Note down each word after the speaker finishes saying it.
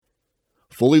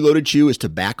Fully Loaded Chew is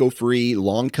tobacco-free,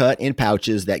 long cut in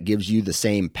pouches that gives you the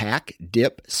same pack,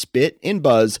 dip, spit, and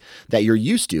buzz that you're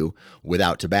used to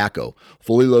without tobacco.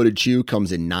 Fully Loaded Chew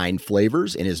comes in 9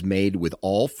 flavors and is made with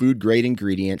all food-grade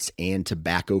ingredients and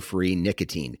tobacco-free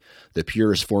nicotine, the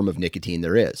purest form of nicotine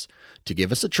there is. To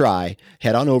give us a try,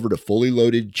 head on over to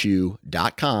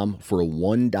fullyloadedchew.com for a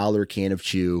 $1 can of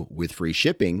chew with free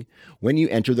shipping when you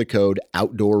enter the code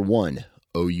OUTDOOR1.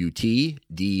 OUTDOOR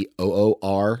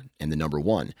and the number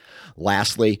 1.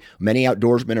 Lastly, many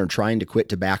outdoorsmen are trying to quit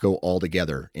tobacco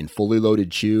altogether, and Fully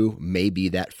Loaded Chew may be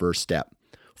that first step.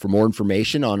 For more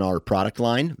information on our product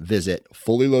line, visit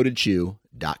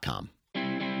fullyloadedchew.com.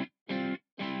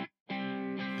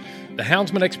 The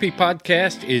Houndsman XP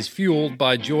podcast is fueled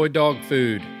by Joy Dog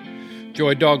Food.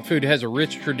 Joy Dog Food has a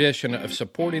rich tradition of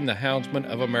supporting the Houndsmen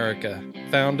of America.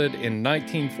 Founded in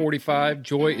 1945,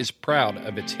 Joy is proud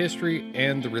of its history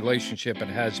and the relationship it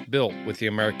has built with the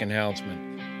American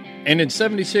Houndsman. And in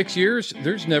 76 years,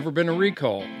 there's never been a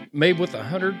recall. Made with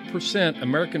 100%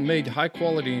 American-made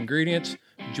high-quality ingredients,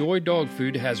 Joy Dog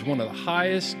Food has one of the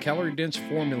highest calorie-dense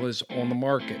formulas on the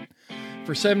market.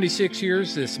 For 76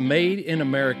 years, this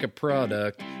made-in-America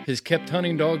product has kept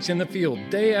hunting dogs in the field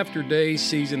day after day,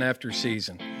 season after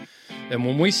season. And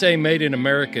when we say made in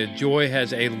America, Joy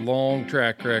has a long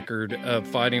track record of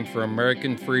fighting for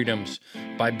American freedoms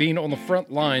by being on the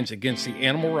front lines against the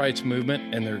animal rights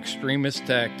movement and their extremist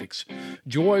tactics.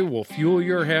 Joy will fuel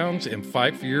your hounds and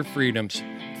fight for your freedoms.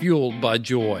 Fueled by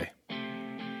Joy.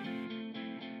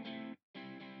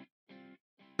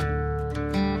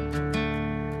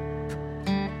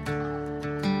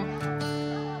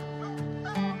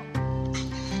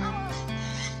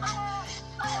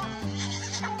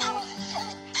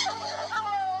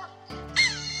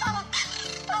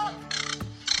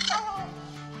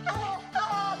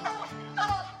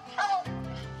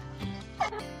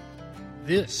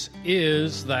 This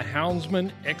is the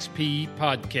Houndsman XP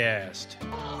podcast.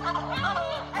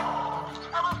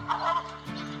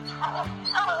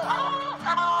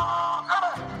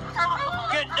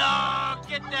 Good dog,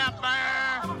 get that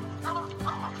bear.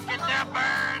 Get that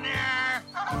bear in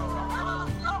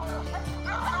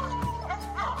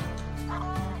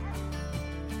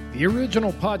The here.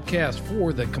 original podcast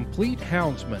for the complete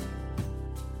Houndsman.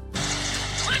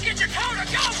 Look at your coat of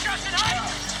go, Justin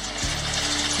Heights.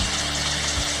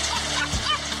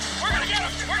 We're gonna get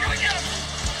him. We're gonna get him.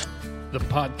 The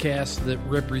podcast that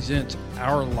represents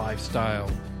our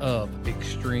lifestyle of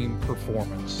extreme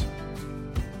performance.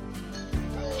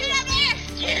 Get up there.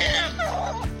 Get him.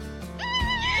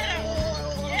 Get him.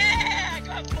 Yeah,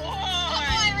 good boy. Good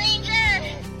boy,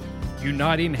 Ranger.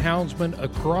 Uniting houndsmen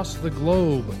across the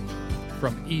globe,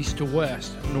 from east to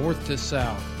west, north to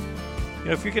south. You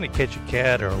know, if you're going to catch a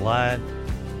cat or a lion,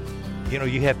 you know,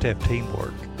 you have to have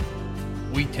teamwork.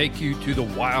 We take you to the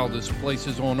wildest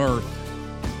places on earth.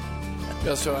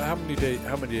 Yeah, so how many days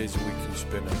a week can you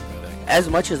spend out there? As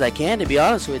much as I can, to be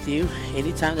honest with you.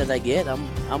 Anytime that I get,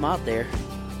 I'm out there.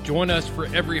 Join us for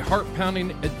every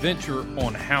heart-pounding adventure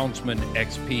on Houndsman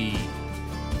XP.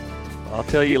 I'll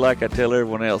tell you like I tell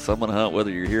everyone else, I'm going to hunt whether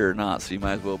you're here or not, so you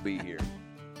might as well be here.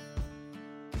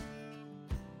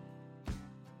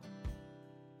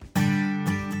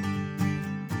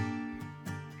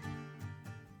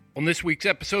 On this week's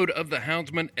episode of the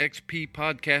Houndsman XP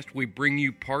podcast, we bring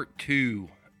you part 2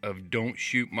 of Don't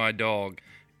Shoot My Dog.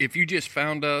 If you just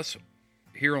found us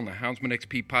here on the Houndsman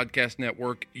XP podcast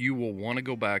network, you will want to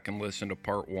go back and listen to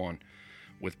part 1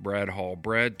 with Brad Hall.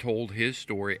 Brad told his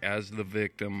story as the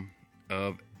victim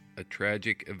of a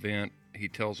tragic event. He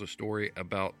tells a story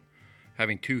about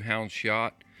having 2 hounds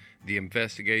shot, the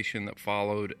investigation that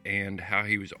followed, and how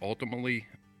he was ultimately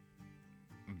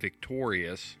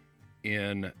victorious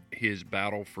in his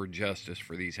battle for justice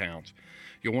for these hounds.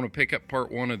 You'll want to pick up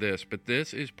part 1 of this, but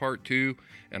this is part 2,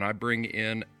 and I bring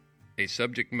in a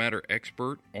subject matter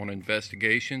expert on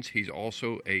investigations. He's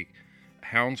also a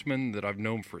houndsman that I've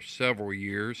known for several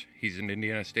years. He's an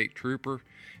Indiana State Trooper.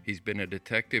 He's been a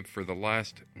detective for the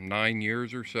last 9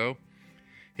 years or so.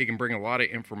 He can bring a lot of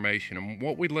information, and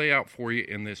what we lay out for you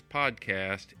in this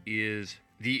podcast is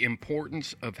the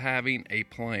importance of having a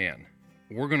plan.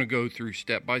 We're going to go through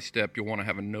step by step. You'll want to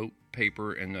have a note,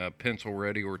 paper, and a pencil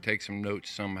ready, or take some notes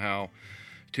somehow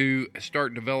to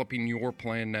start developing your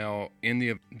plan now in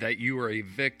the that you are a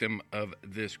victim of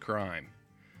this crime.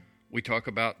 We talk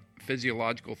about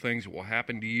physiological things that will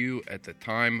happen to you at the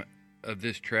time of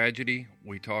this tragedy.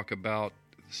 We talk about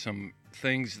some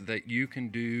things that you can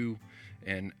do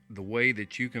and the way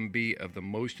that you can be of the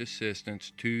most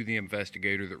assistance to the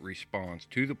investigator that responds,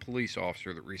 to the police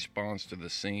officer that responds to the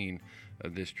scene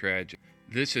of this tragedy.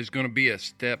 This is going to be a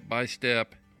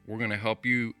step-by-step. We're going to help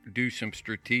you do some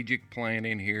strategic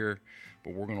planning here,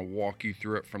 but we're going to walk you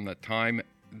through it from the time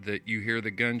that you hear the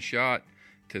gunshot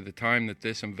to the time that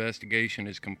this investigation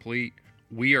is complete.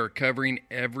 We are covering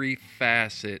every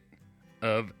facet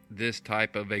of this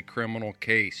type of a criminal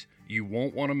case. You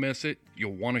won't want to miss it.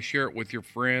 You'll want to share it with your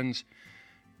friends.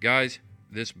 Guys,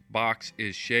 this box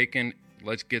is shaking.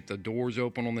 Let's get the doors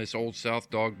open on this Old South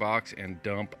dog box and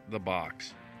dump the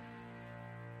box.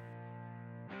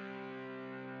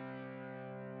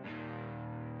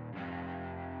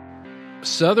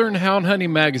 Southern Hound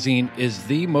Hunting Magazine is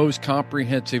the most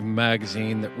comprehensive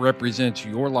magazine that represents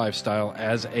your lifestyle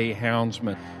as a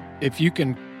houndsman. If you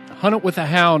can hunt it with a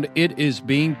hound, it is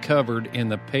being covered in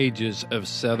the pages of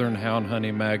Southern Hound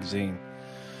Hunting Magazine.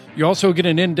 You also get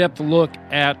an in-depth look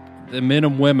at the men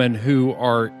and women who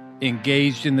are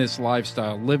engaged in this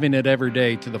lifestyle, living it every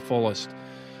day to the fullest.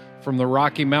 From the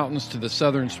Rocky Mountains to the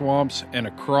southern swamps and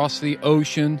across the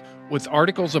ocean, with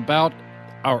articles about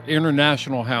our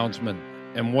international houndsmen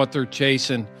and what they're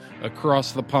chasing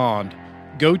across the pond.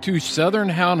 Go to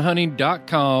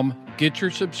southernhoundhunting.com, get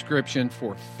your subscription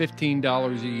for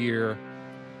 $15 a year.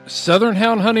 Southern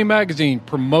Hound Hunting Magazine,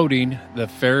 promoting the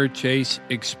fair chase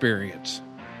experience.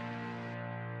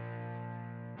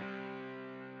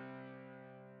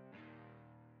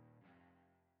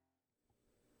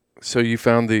 So you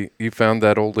found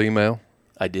that old email?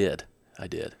 I did.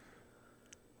 The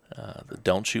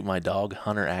Don't Shoot My Dog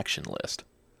Hunter Action List.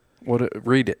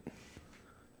 Read it.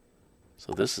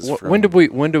 So this is from, when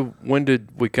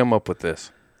did we come up with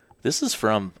this? This is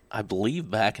from, I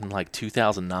believe, back in like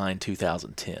 2009,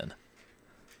 2010.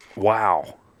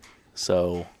 Wow.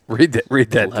 So read that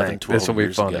 11, thing. 12 This will be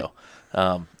years funny.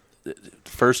 ago.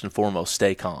 First and foremost,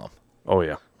 stay calm. Oh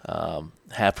yeah.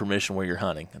 Have permission where you're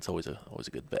hunting. That's always a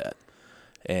good bet.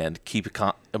 And keep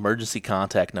emergency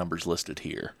contact numbers listed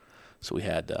here. So we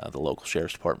had the local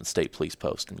sheriff's department, state police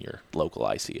post, and your local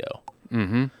ICO.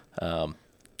 Mm-hmm.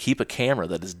 Keep a camera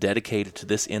that is dedicated to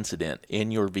this incident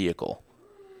in your vehicle.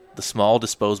 The small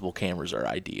disposable cameras are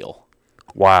ideal.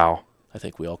 Wow. I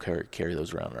think we all carry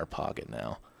those around in our pocket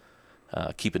now.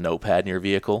 Keep a notepad in your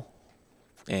vehicle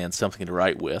and something to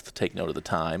write with. Take note of the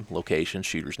time, location,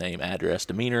 shooter's name, address,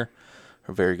 demeanor,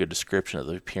 or a very good description of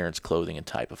the appearance, clothing, and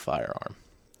type of firearm.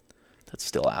 That's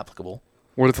still applicable.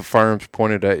 What if the firearm's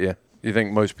pointed at you? You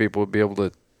think most people would be able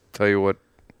to tell you what?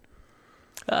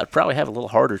 I'd probably have a little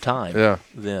harder time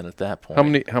then at that point.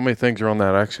 How many things are on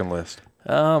that action list?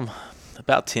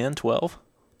 About 10, 12.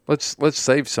 Let's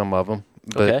save some of them.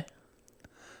 Okay.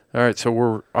 All right,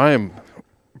 so I am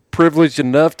privileged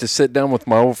enough to sit down with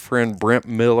my old friend Brent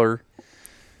Miller.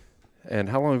 And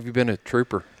how long have you been a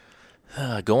trooper?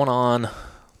 Going on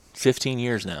 15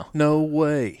 years now. No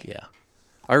way. Yeah.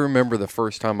 I remember the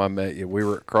first time I met you. We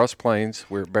were at Cross Plains.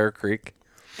 We were at Bear Creek.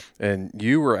 And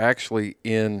you were actually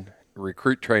in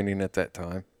recruit training at that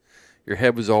time. Your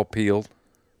head was all peeled.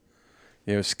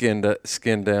 Skinned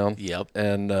down. Yep.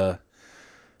 And I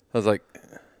was like,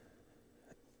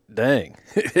 dang.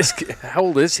 How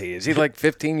old is he? Is he like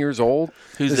 15 years old?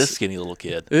 Who's this skinny little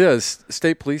kid? Yeah, is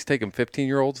state police taking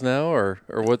 15-year-olds now, or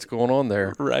what's going on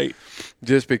there? Right.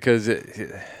 Just because,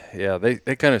 they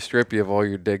kind of strip you of all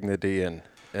your dignity and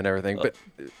everything. But,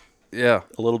 yeah.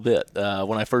 A little bit.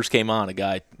 When I first came on, a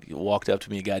guy walked up to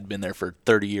me. A guy had been there for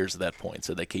 30 years at that point,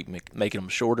 so they keep making them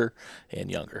shorter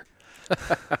and younger.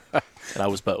 And I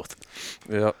was both.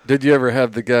 Yeah. Did you ever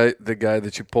have the guy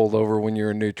that you pulled over when you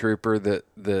were a new trooper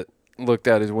that looked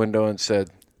out his window and said,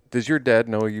 "Does your dad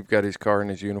know you've got his car and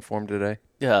his uniform today?"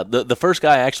 Yeah. The first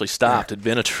guy actually stopped had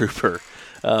been a trooper.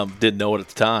 Didn't know it at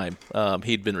the time.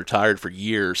 He'd been retired for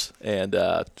years and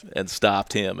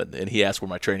stopped him, and he asked where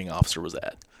my training officer was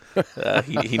at.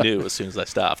 He knew as soon as I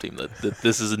stopped him that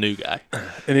this is a new guy.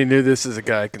 And he knew this is a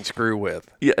guy I can screw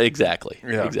with. Yeah, exactly.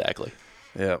 Yeah. Exactly.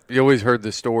 Yeah, you always heard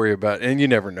the story about, and you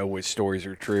never know which stories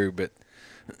are true, but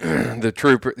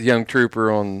the young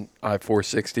trooper on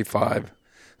I-465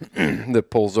 that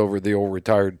pulls over the old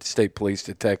retired state police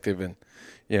detective, and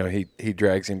he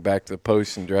drags him back to the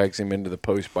post and drags him into the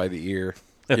post by the ear.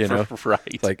 Right.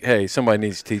 It's like, hey, somebody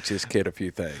needs to teach this kid a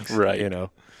few things. Right.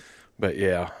 But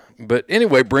yeah. But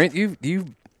anyway, Brent, we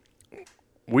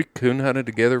coon hunted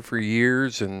together for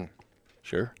years, and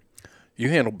sure. You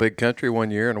handled big country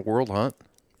one year in a world hunt.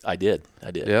 I did.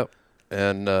 Yep.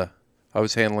 And I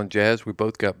was handling Jazz. We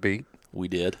both got beat. We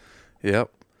did. Yep.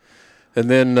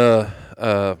 And then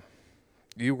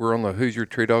you were on the Hoosier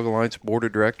Tree Dog Alliance Board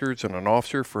of Directors and an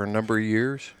officer for a number of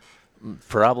years.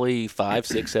 Probably 5,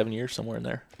 6, 7 years, somewhere in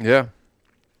there. Yeah.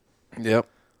 Yep.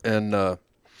 And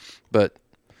but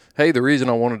Hey, the reason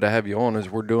I wanted to have you on is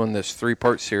we're doing this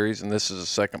 3-part series, and this is the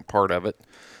second part of it.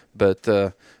 But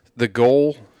the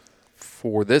goal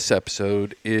for this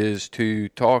episode is to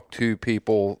talk to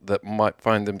people that might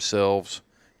find themselves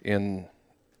in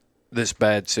this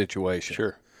bad situation.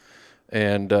 Sure.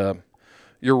 And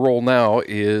your role now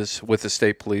is with the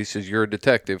state police is you're a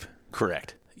detective.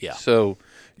 Correct. Yeah. So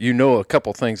you know a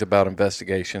couple things about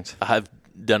investigations. I've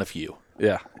done a few.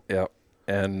 Yeah.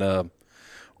 And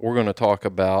we're going to talk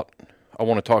about, I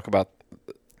want to talk about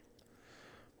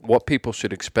what people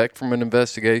should expect from an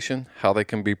investigation, how they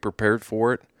can be prepared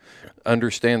for it,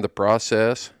 understand the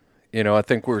process. You know, I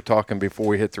think we were talking before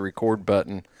we hit the record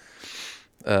button.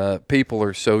 People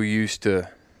are so used to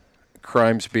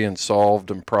crimes being solved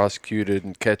and prosecuted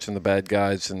and catching the bad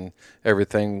guys and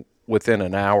everything within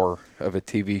an hour of a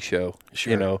TV show.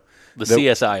 Sure. You know, The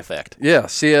CSI effect. yeah,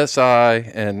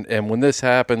 CSI, and when this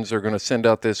happens, they're going to send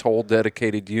out this whole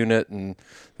dedicated unit, and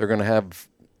they're going to have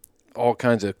all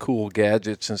kinds of cool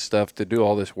gadgets and stuff to do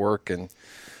all this work, and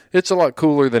it's a lot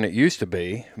cooler than it used to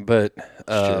be, but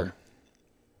Sure.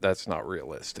 that's not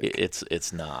realistic.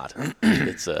 It's not.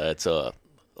 It's a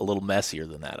little messier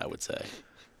than that, I would say.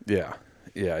 Yeah,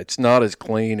 it's not as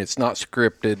clean. It's not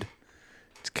scripted.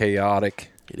 It's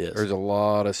chaotic. It is. There's a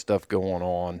lot of stuff going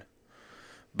on.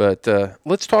 But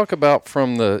let's talk about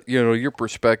from the your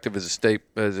perspective as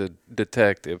a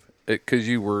detective, because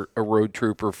you were a road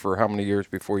trooper for how many years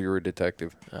before you were a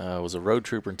detective? I was a road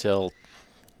trooper until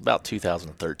about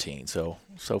 2013. So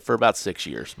for about 6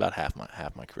 years, about half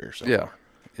my career. So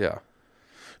Yeah.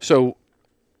 So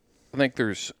I think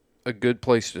there's a good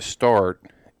place to start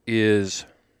is,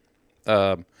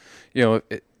 the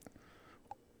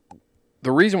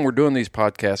reason we're doing these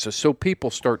podcasts is so people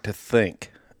start to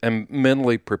think and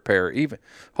mentally prepare. Even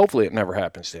hopefully it never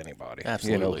happens to anybody.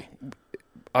 Absolutely.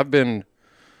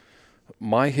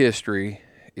 My history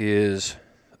is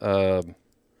been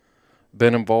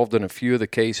involved in a few of the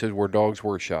cases where dogs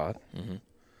were shot. Mm-hmm.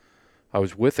 I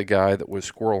was with a guy that was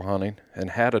squirrel hunting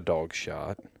and had a dog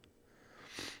shot.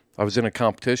 I was in a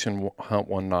competition hunt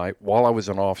one night while I was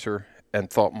an officer and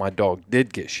thought my dog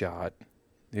did get shot.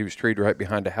 He was treed right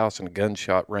behind a house and a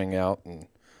gunshot rang out and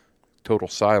total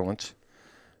silence.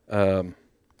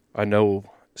 I know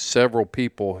several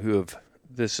people who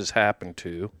this has happened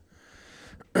to.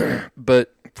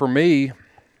 But for me,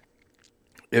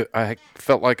 I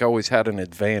felt like I always had an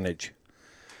advantage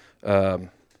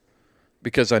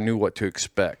because I knew what to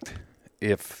expect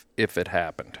if it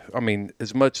happened. I mean,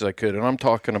 as much as I could. And I'm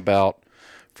talking about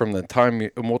from the time,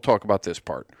 and we'll talk about this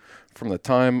part, from the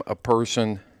time a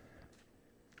person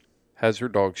has their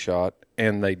dog shot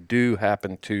and they do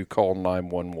happen to call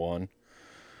 911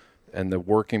 and the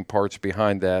working parts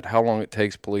behind that, how long it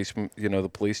takes the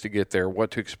police to get there,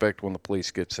 what to expect when the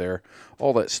police gets there,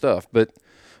 all that stuff. But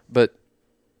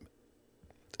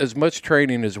as much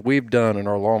training as we've done in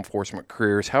our law enforcement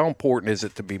careers, how important is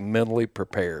it to be mentally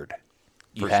prepared?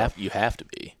 You have to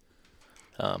be.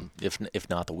 If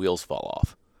not, the wheels fall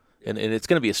off, and it's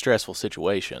going to be a stressful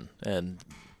situation. And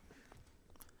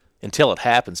until it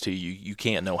happens to you, you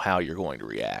can't know how you're going to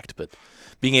react. But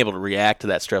being able to react to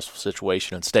that stressful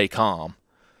situation and stay calm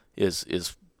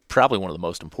is probably one of the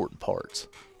most important parts.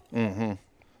 Mm-hmm.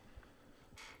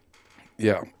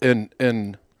 Yeah,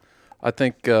 and I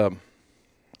think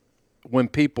when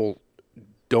people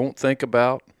don't think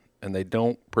about and they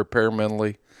don't prepare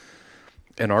mentally,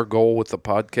 and our goal with the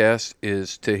podcast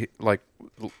is to, like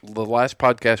the last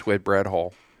podcast we had Brad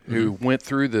Hall, who went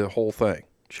through the whole thing.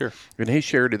 Sure. And he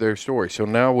shared their story. So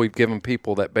now we've given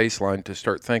people that baseline to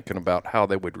start thinking about how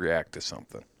they would react to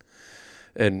something.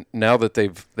 And now that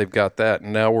they've got that,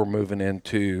 and now we're moving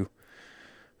into,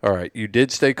 all right, you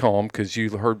did stay calm because you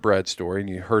heard Brad's story and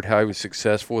you heard how he was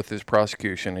successful with his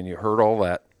prosecution and you heard all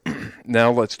that. Now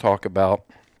let's talk about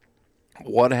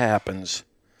what happens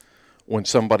when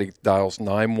somebody dials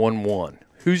 911.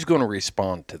 Who's going to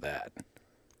respond to that?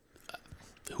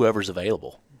 Whoever's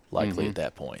available. Likely at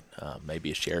that point.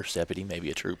 Maybe a sheriff's deputy, maybe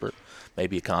a trooper,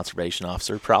 maybe a conservation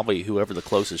officer. Probably whoever the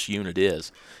closest unit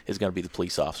is going to be the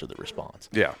police officer that responds.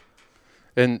 Yeah.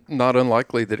 And not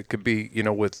unlikely that it could be,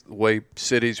 with the way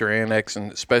cities are annexed,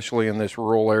 and especially in this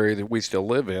rural area that we still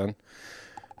live in.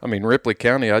 I mean, Ripley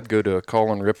County, I'd go to a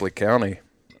call in Ripley County,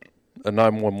 a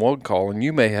 911 call, and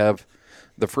you may have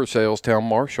the For Sales town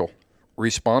marshal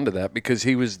respond to that because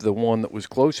he was the one that was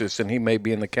closest and he may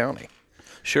be in the county.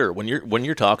 Sure. When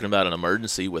you're talking about an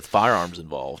emergency with firearms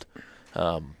involved,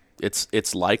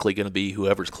 it's likely going to be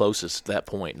whoever's closest at that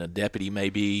point, and a deputy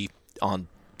may be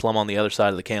plumb on the other side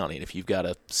of the county. And if you've got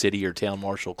a city or town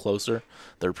marshal closer,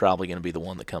 they're probably going to be the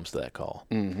one that comes to that call.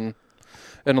 Mm-hmm.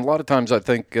 And a lot of times, I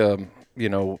think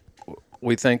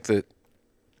we think that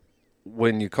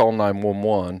when you call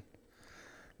 911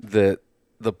 that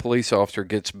the police officer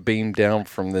gets beamed down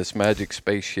from this magic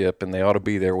spaceship and they ought to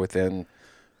be there within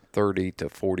 30 to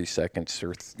 40 seconds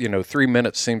or 3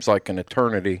 minutes seems like an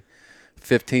eternity.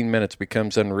 15 minutes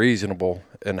becomes unreasonable,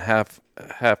 and half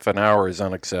an hour is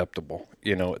unacceptable,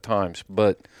 at times.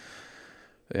 But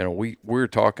we're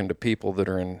talking to people that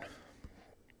are in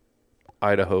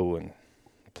Idaho and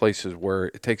places where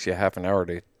it takes you half an hour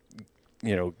to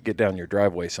get down your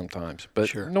driveway sometimes, but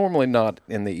Sure. Normally not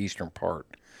in the eastern part.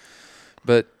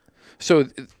 But so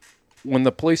when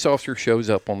the police officer shows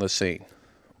up on the scene,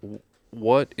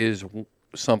 what is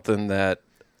something that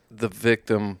the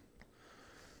victim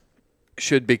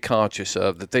should be conscious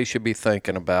of, that they should be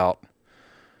thinking about?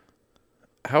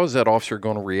 How is that officer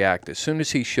going to react as soon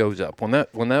as he shows up? When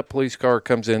that police car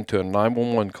comes into a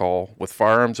 911 call with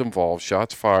firearms involved,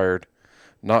 shots fired,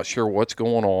 not sure what's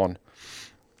going on,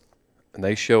 and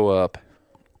they show up,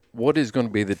 what is going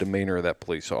to be the demeanor of that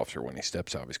police officer when he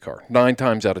steps out of his car? 9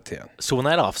 times out of 10. So when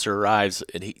that officer arrives,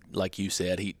 and he, like you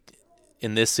said,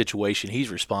 in this situation, he's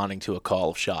responding to a call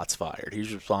of shots fired.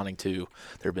 He's responding to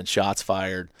there have been shots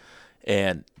fired,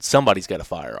 and somebody's got a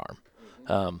firearm.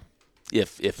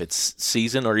 If it's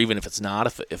seasoned, or even if it's not,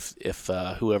 if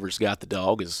whoever's got the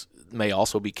dog may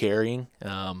also be carrying,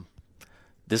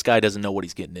 this guy doesn't know what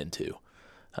he's getting into.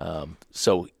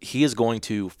 So he is going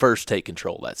to first take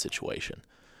control of that situation.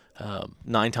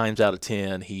 9 times out of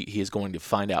 10, he is going to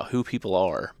find out who people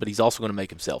are, but he's also going to make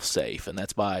himself safe, and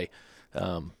that's by,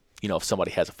 if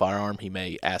somebody has a firearm, he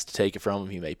may ask to take it from him,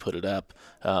 he may put it up.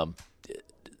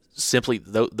 Simply,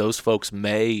 those folks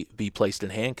may be placed in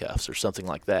handcuffs or something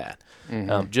like that,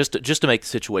 just to make the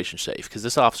situation safe, because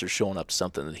this officer's showing up to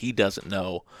something that he doesn't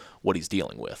know what he's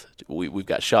dealing with. We've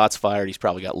got shots fired. He's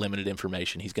probably got limited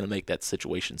information. He's going to make that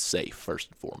situation safe first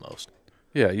and foremost.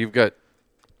 Yeah, you've got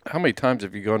 – how many times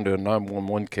have you gone to a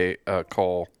 911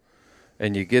 call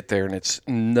and you get there and it's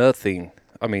nothing?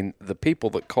 I mean, the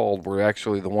people that called were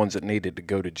actually the ones that needed to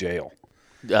go to jail.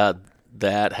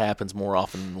 That happens more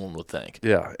often than one would think.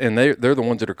 Yeah, and they're the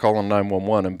ones that are calling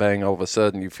 911, and bang, all of a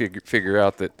sudden you figure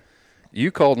out that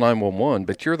you called 911,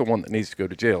 but you're the one that needs to go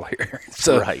to jail here.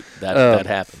 So, right, that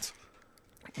happens.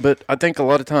 But I think a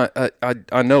lot of time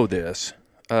I know this.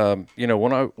 When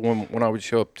I would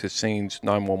show up to scenes,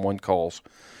 911 calls,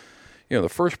 the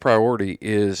first priority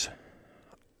is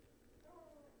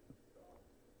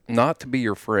not to be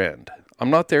your friend. I'm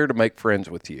not there to make friends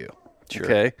with you. Sure.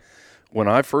 Okay. When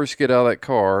I first get out of that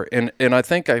car, and I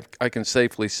think I can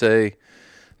safely say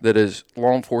that as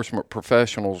law enforcement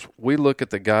professionals, we look at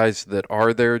the guys that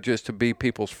are there just to be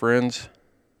people's friends,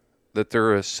 that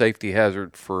they're a safety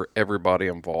hazard for everybody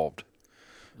involved.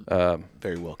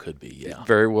 Very well could be, yeah.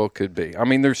 Very well could be. I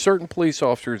mean, there's certain police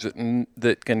officers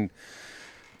that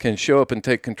can show up and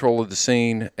take control of the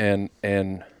scene and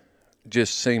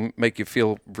just make you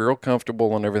feel real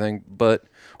comfortable and everything. But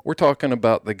we're talking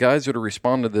about the guys that are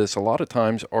responding to this a lot of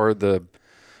times are the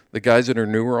guys that are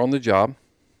newer on the job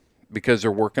because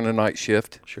they're working a night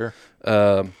shift. Sure.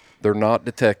 They're not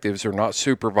detectives. They're not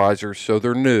supervisors, so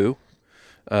they're new.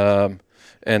 And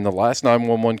the last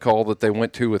 911 call that they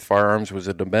went to with firearms was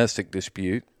a domestic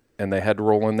dispute, and they had to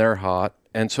roll in there hot.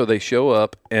 And so they show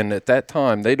up, and at that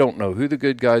time, they don't know who the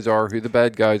good guys are, who the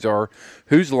bad guys are,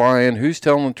 who's lying, who's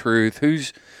telling the truth, who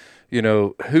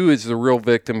is the real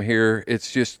victim here.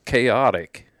 It's just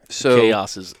chaotic. So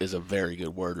chaos is a very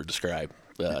good word to describe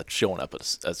showing up at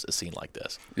a scene like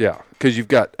this. Yeah, because you've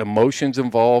got emotions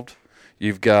involved.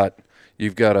 You've got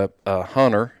a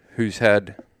hunter who's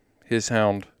had his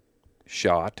hound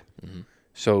shot. Mm-hmm.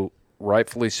 So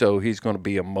rightfully so, he's going to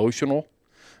be emotional.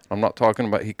 I'm not talking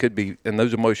about he could be, and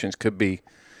those emotions could be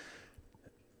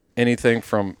anything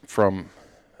from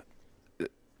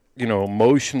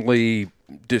emotionally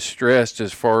distressed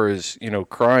as far as,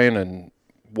 crying and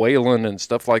wailing and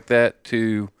stuff like that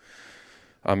to,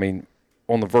 on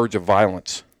the verge of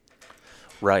violence.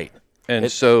 Right. And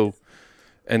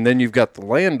and then you've got the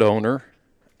landowner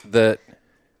that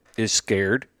is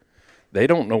scared. They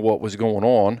don't know what was going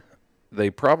on. They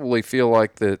probably feel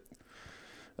like that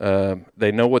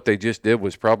they know what they just did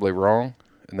was probably wrong,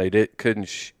 and they couldn't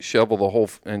shovel the whole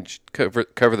and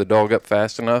cover the dog up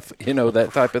fast enough, that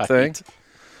type of thing.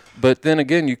 But then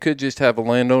again, you could just have a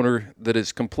landowner that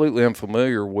is completely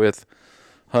unfamiliar with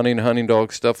hunting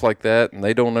dogs, stuff like that, and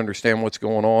they don't understand what's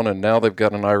going on, and now they've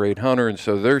got an irate hunter, and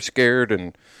so they're scared,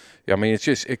 and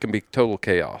it can be total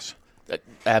chaos.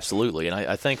 Absolutely, and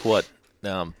I think what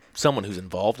someone who's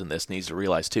involved in this needs to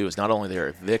realize too is not only they're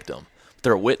a victim, but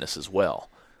they're a witness as well,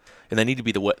 and they need to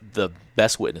be the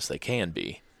best witness they can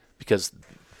be, because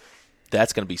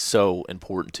that's going to be so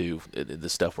important to the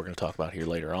stuff we're going to talk about here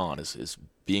later on is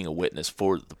being a witness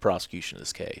for the prosecution of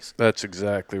this case. That's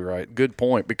exactly right. Good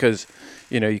point, because,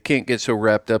 you can't get so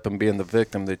wrapped up in being the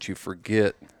victim that you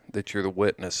forget that you're the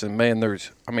witness. And, man,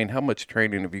 how much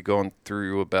training have you gone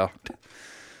through about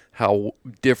how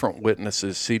different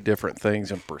witnesses see different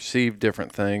things and perceive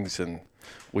different things? And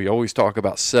we always talk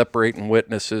about separating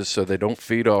witnesses so they don't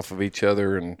feed off of each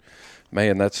other. And,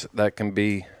 man, that can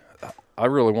be – I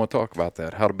really want to talk about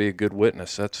that, how to be a good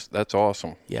witness. That's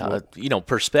awesome. Yeah,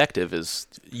 perspective is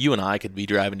you and I could be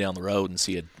driving down the road and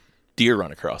see a deer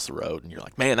run across the road, and you're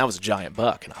like, man, that was a giant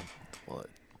buck. And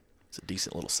it's a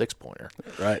decent little 6-pointer.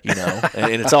 Right.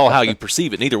 And it's all how you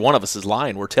perceive it. Neither one of us is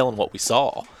lying. We're telling what we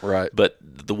saw. Right. But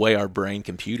the way our brain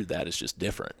computed that is just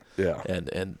different. Yeah.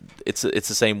 And it's the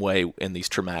same way in these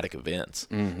traumatic events.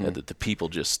 Mm-hmm. That the people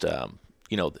just,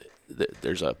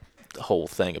 there's a whole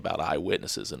thing about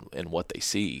eyewitnesses and what they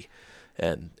see.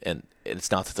 And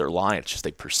it's not that they're lying. It's just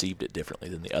they perceived it differently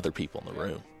than the other people in the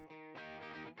room.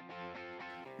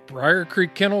 Briar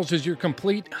Creek Kennels is your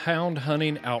complete hound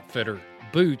hunting outfitter.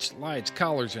 Boots, lights,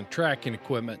 collars, and tracking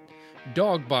equipment.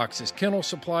 Dog boxes, kennel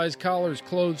supplies, collars,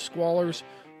 clothes, squallers.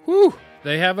 Whew,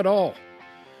 they have it all.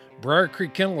 Briar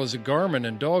Creek Kennel is a Garmin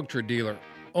and Dogtra dealer.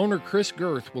 Owner Chris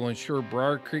Girth will ensure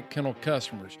Briar Creek Kennel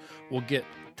customers will get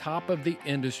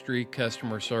top-of-the-industry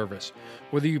customer service.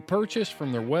 Whether you purchase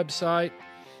from their website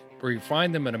or you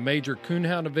find them at a major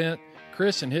coonhound event,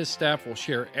 Chris and his staff will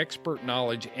share expert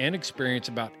knowledge and experience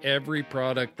about every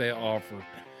product they offer.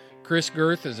 Chris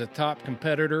Girth is a top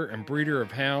competitor and breeder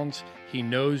of hounds. He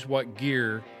knows what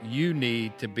gear you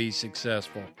need to be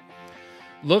successful.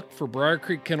 Look for Briar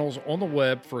Creek Kennels on the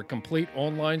web for a complete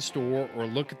online store, or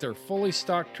look at their fully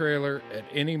stocked trailer at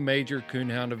any major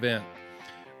coonhound event.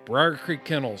 Briar Creek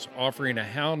Kennels, offering a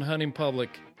hound hunting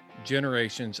public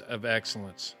generations of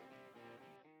excellence.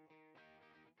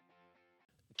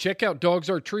 Check out Dogs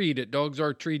Are Treed at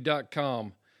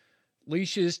dogsaretreed.com.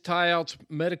 Leashes, tie-outs,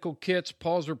 medical kits,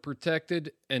 paws are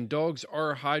protected, and dogs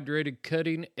are hydrated.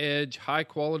 Cutting-edge,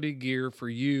 high-quality gear for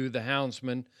you, the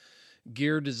houndsman.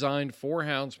 Gear designed for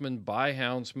houndsmen by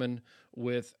houndsmen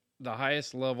with the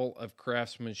highest level of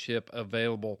craftsmanship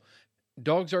available.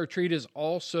 Dogs Are Treed is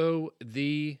also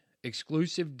the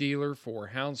exclusive dealer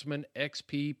for Houndsman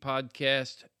XP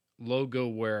Podcast logo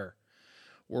wear.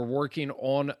 We're working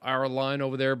on our line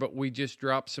over there, but we just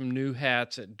dropped some new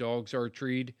hats at Dogs Are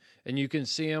Treed, and you can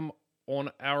see them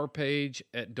on our page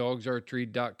at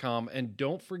dogsaretreed.com. And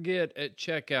don't forget, at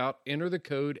checkout, enter the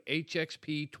code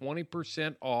HXP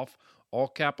 20% off, all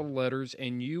capital letters,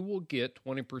 and you will get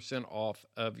 20% off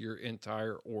of your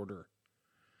entire order.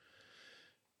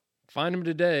 Find them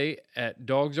today at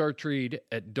Dogs Are Treed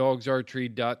at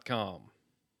dogsaretreed.com.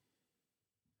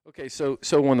 Okay, so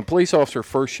when the police officer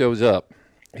first shows up,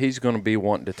 he's going to be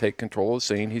wanting to take control of the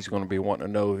scene. He's going to be wanting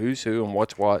to know who's who and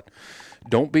what's what.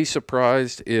 Don't be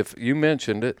surprised if you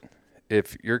mentioned it.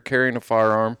 If you're carrying a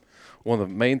firearm, one of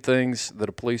the main things that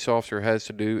a police officer has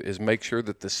to do is make sure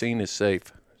that the scene is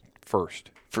safe first.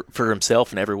 For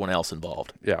himself and everyone else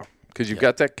involved. Yeah, because you've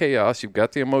got that chaos. You've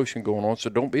got the emotion going on. So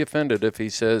don't be offended if he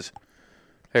says,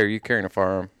 hey, are you carrying a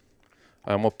firearm?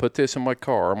 I'm going to put this in my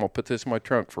car. I'm going to put this in my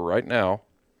trunk for right now.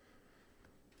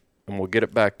 And we'll get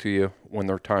it back to you when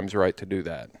their time's right to do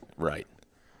that. Right.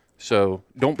 So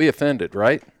don't be offended,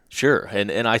 right? Sure.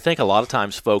 And I think a lot of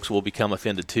times folks will become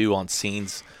offended, too, on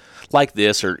scenes like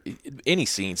this or any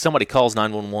scene. Somebody calls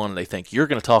 911 and they think, you're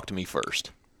going to talk to me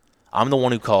first. I'm the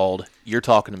one who called. You're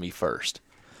talking to me first.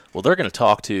 Well, they're going to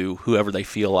talk to whoever they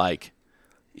feel like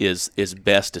is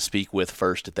best to speak with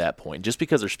first at that point. Just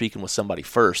because they're speaking with somebody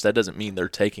first, that doesn't mean they're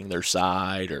taking their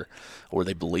side or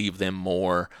they believe them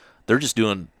more. They're just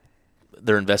doing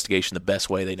their investigation the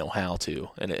best way they know how to,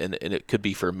 and it could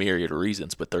be for a myriad of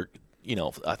reasons. But they're,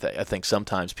 I think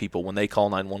sometimes people, when they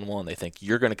call 911, they think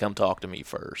you're going to come talk to me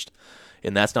first,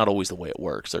 and that's not always the way it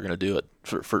works. They're going to do it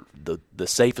for the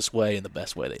safest way and the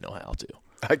best way they know how to.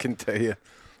 I can tell you,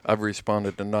 I've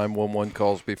responded to 911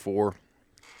 calls before,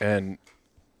 and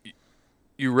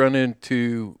you run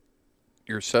into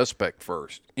your suspect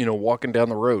first. Walking down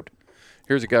the road.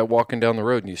 Here's a guy walking down the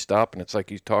road, and you stop, and it's like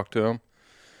you talk to him.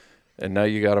 And now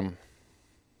you got them,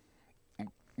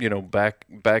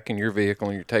 back in your vehicle,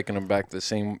 and you're taking them back to the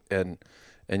scene, and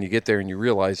you get there and you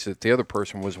realize that the other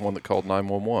person was the one that called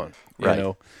 911. Right.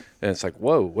 And it's like,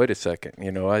 whoa, wait a second.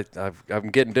 I'm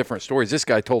getting different stories. This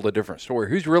guy told a different story.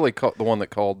 Who's really the one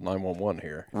that called 911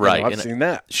 here? Right. I've seen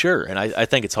that. Sure. And I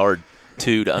think it's hard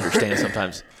to understand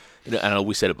sometimes. I know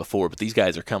we said it before, but these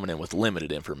guys are coming in with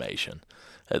limited information.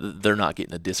 They're not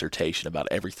getting a dissertation about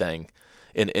everything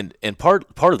And part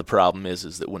of the problem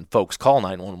is that when folks call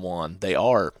 911, they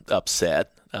are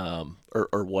upset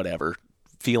or whatever,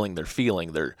 feeling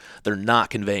they're not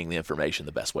conveying the information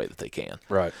the best way that they can.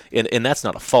 Right. And that's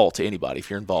not a fault to anybody. If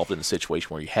you're involved in a situation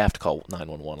where you have to call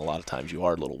 911, a lot of times you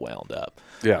are a little wound up.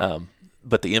 Yeah.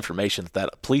 But the information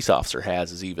that police officer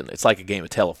has is it's like a game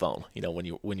of telephone. When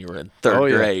you were in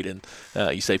third grade and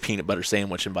you say peanut butter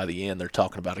sandwich, and by the end they're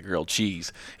talking about a grilled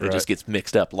cheese. And It just gets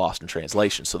mixed up, lost in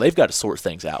translation. So they've got to sort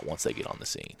things out once they get on the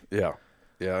scene. Yeah.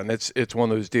 Yeah, and it's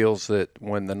one of those deals that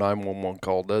when the 911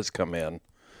 call does come in,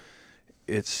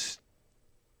 if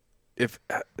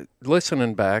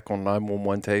listening back on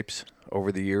 911 tapes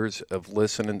over the years of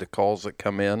listening to calls that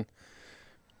come in,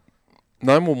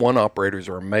 911 operators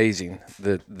are amazing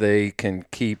that they can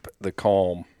keep the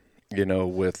calm,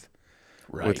 with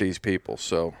these people.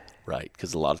 So right,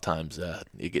 because a lot of times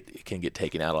it can get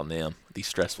taken out on them, these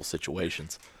stressful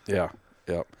situations. Yeah.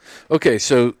 Okay,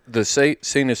 so the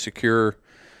scene is secure,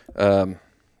 and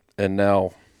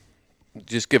now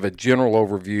just give a general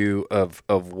overview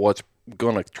of what's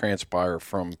going to transpire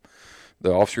from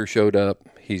the officer showed up.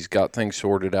 He's got things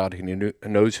sorted out. He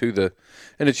knows and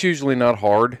it's usually not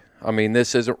hard. I mean,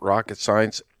 this isn't rocket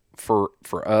science for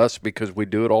us because we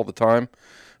do it all the time.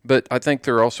 But I think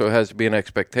there also has to be an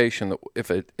expectation that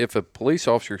if a police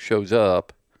officer shows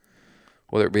up,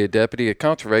 whether it be a deputy, a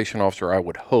conservation officer, I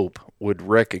would hope would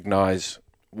recognize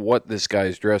what this guy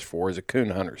is dressed for as a coon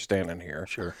hunter standing here.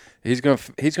 Sure. He's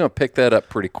gonna pick that up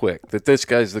pretty quick, that this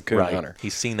guy's the coon hunter.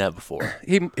 He's seen that before.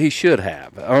 He should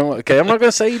have. Okay, I'm not going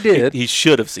to say he did. He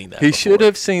should have seen that He before. should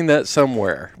have seen that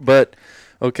somewhere. But,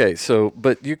 okay,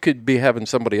 but you could be having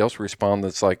somebody else respond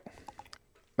that's like,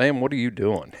 man, what are you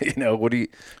doing?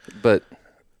 But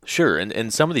sure,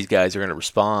 and some of these guys are going to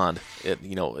respond.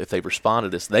 If they've responded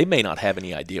to this, they may not have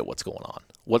any idea what's going on.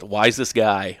 Why is this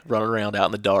guy running around out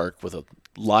in the dark with a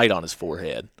light on his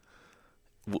forehead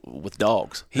with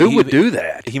dogs? Who would do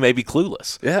that? He may be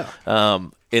clueless. Yeah.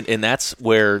 And that's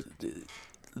where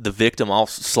the victim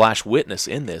 / witness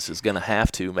in this is going to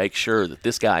have to make sure that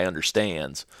this guy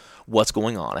understands what's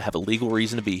going on. I have a legal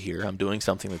reason to be here. I'm doing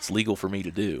something that's legal for me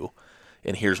to do,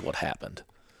 and here's what happened.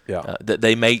 Yeah.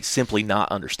 They may simply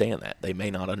not understand that. They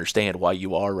may not understand why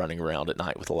you are running around at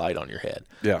night with a light on your head.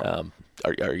 Yeah.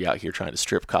 Are you out here trying to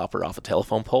strip copper off of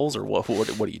telephone poles, or what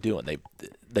are you doing?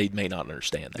 They may not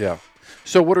understand that. Yeah.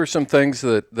 So what are some things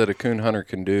that a coon hunter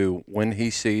can do when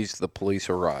he sees the police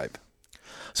arrive?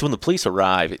 So when the police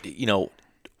arrive,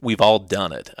 we've all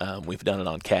done it. We've done it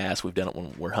on cast. We've done it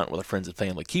when we're hunting with our friends and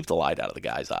family. Keep the light out of the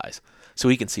guy's eyes so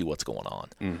he can see what's going on.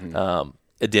 Mm-hmm.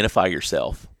 Identify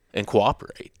yourself and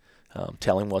cooperate.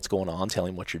 Tell him what's going on. Tell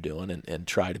him what you're doing, and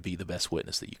try to be the best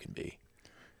witness that you can be.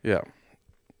 Yeah.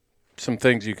 Some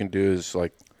things you can do is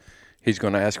like he's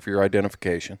going to ask for your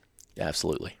identification.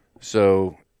 Absolutely.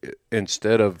 So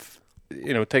instead of,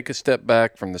 take a step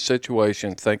back from the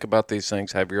situation, think about these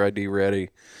things, have your ID ready.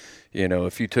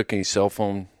 If you took any cell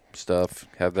phone stuff,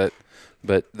 have that,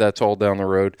 but that's all down the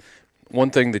road. One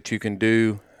thing that you can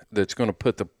do that's going to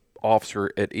put the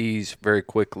officer at ease very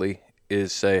quickly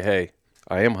is say, hey,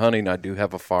 I am hunting. I do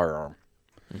have a firearm.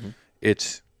 Mm-hmm.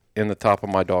 It's in the top of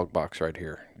my dog box right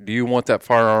here. Do you want that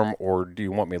firearm, or do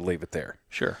you want me to leave it there?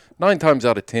 Sure. 9 times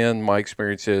out of 10, my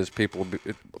experience is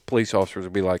police officers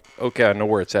will be like, okay, I know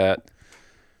where it's at.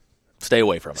 Stay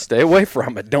away from it. Stay away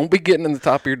from it. Don't be getting in the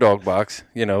top of your dog box.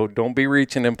 Don't be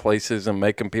reaching in places and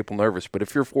making people nervous. But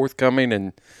if you're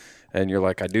forthcoming and you're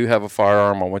like, I do have a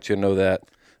firearm, I want you to know that,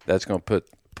 that's going to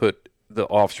put the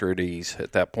officer at ease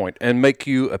at that point and make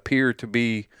you appear to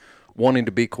be wanting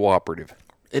to be cooperative.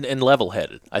 And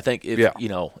level-headed. I think,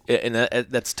 and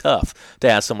that's tough to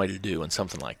ask somebody to do in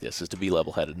something like this, is to be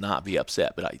level-headed, not be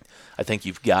upset. But I think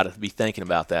you've got to be thinking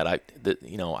about that.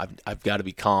 I've got to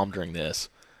be calm during this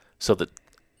so that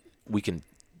we can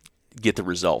get the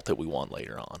result that we want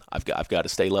later on. I've got to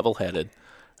stay level-headed.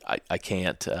 I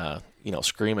can't,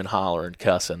 scream and holler and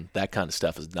cuss, and that kind of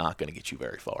stuff is not going to get you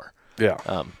very far.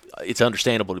 Yeah. It's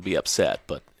understandable to be upset,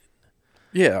 but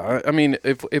yeah, I mean,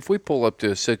 if we pull up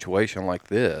to a situation like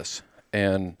this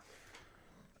and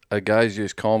a guy's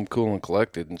just calm, cool, and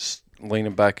collected and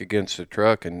leaning back against the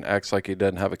truck and acts like he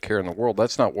doesn't have a care in the world,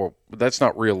 that's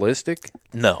not realistic.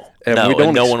 No, and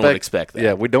no one would expect that.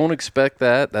 Yeah, we don't expect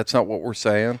that. That's not what we're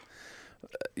saying.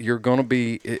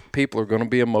 People are going to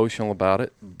be emotional about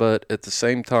it, but at the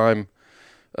same time,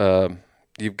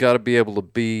 you've got to be able to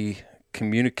be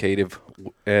communicative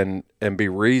and be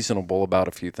reasonable about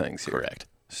a few things here. Correct.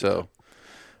 So,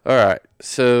 all right.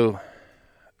 So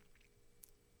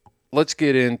let's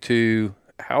get into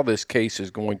how this case is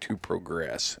going to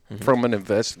progress from an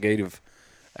investigative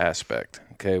aspect.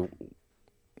 Okay.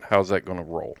 how's that going to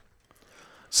roll?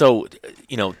 So,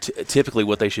 typically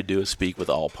what they should do is speak with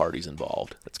all parties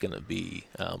involved. That's going to be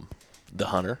the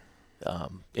hunter,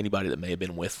 anybody that may have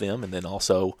been with them, and then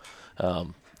also,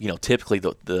 typically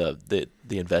the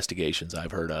investigations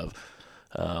I've heard of,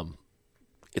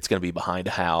 it's going to be behind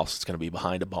a house, it's going to be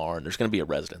behind a barn. There's going to be a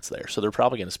residence there, so they're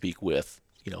probably going to speak with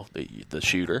the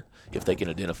shooter if they can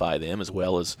identify them, as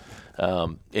well as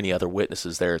any other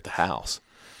witnesses there at the house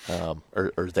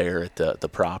or there at the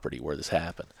property where this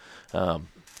happened.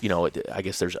 I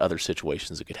guess there's other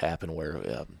situations that could happen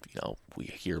where, we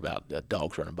hear about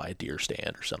dogs running by a deer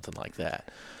stand or something like that.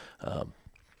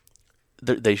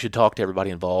 They should talk to everybody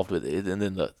involved with it. And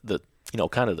then the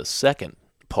kind of the second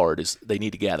part is they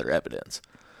need to gather evidence.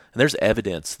 And there's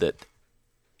evidence that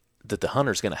the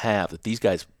hunter's going to have that these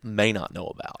guys may not know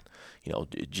about.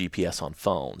 GPS on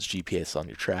phones, GPS on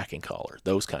your tracking collar,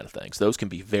 those kind of things. Those can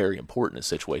be very important in a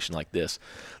situation like this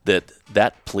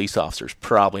that police officer's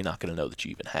probably not going to know that you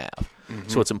even have. Mm-hmm.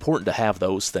 So it's important to have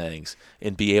those things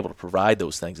and be able to provide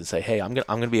those things and say, hey, I'm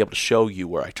going to be able to show you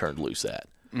where I turned loose at.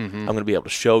 Mm-hmm. I'm going to be able to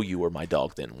show you where my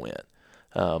dog then went.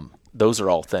 Those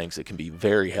are all things that can be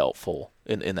very helpful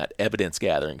in that evidence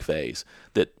gathering phase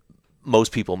that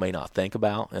most people may not think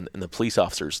about, and the police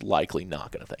officer's likely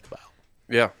not going to think about.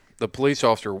 Yeah. The police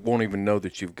officer won't even know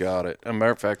that you've got it. As a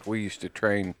matter of fact, we used to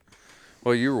train,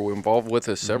 well, you were involved with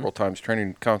us several times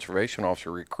training conservation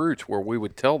officer recruits where we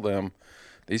would tell them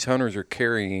these hunters are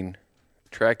carrying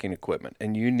tracking equipment,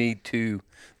 and you need to,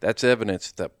 that's evidence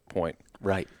at that point.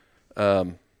 Right.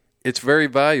 It's very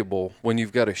valuable when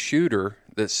you've got a shooter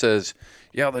that says,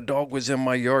 yeah, the dog was in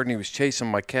my yard and he was chasing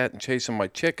my cat and chasing my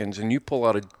chickens, and you pull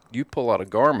out a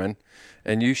Garmin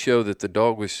and you show that the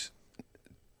dog was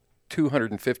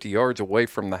 250 yards away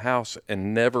from the house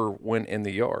and never went in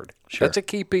the yard. Sure. That's a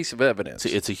key piece of evidence.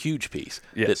 It's a huge piece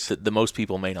yes. that the most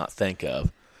people may not think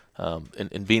of.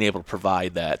 And being able to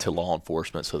provide that to law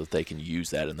enforcement so that they can use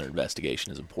that in their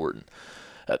investigation is important.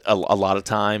 A lot of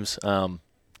times,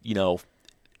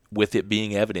 with it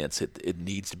being evidence, it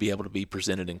needs to be able to be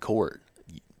presented in court.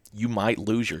 You might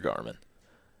lose your Garmin.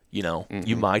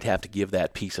 You might have to give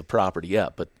that piece of property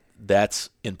up, but that's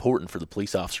important for the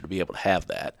police officer to be able to have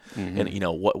that. Mm-hmm.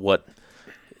 And what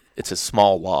it's a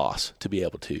small loss to be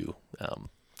able to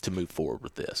move forward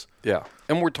with this. Yeah,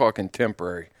 and we're talking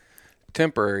temporary,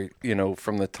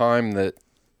 from the time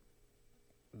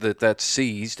that's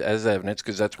seized as evidence,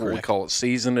 because that's what Correct. we call it,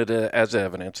 seizing it as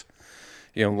evidence.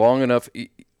 Long enough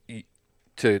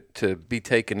to be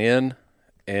taken in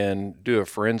and do a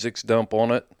forensics dump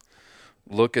on it,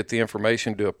 look at the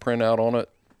information, do a printout on it,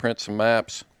 print some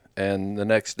maps. And the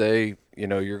next day,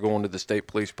 you're going to the state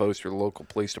police post or the local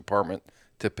police department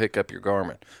to pick up your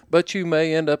Garmin. But you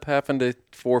may end up having to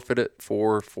forfeit it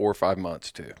for 4 or 5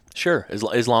 months, too. Sure,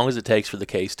 as long as it takes for the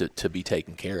case to be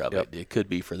taken care of. Yep. It could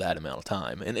be for that amount of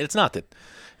time. And it's not that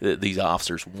these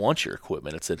officers want your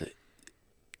equipment. It's that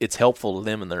it's helpful to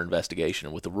them in their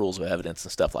investigation with the rules of evidence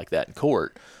and stuff like that in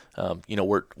court.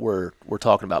 We're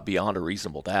talking about beyond a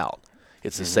reasonable doubt.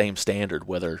 It's the same standard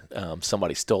whether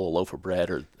somebody stole a loaf of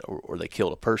bread or they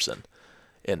killed a person.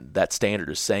 And that standard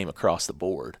is same across the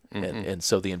board. Mm-hmm. And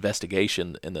so the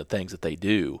investigation and the things that they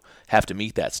do have to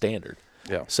meet that standard.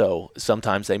 Yeah. So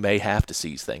sometimes they may have to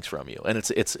seize things from you. And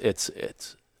it's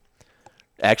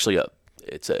actually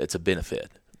a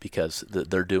benefit because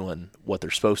they're doing what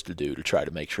they're supposed to do to try to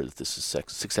make sure that this is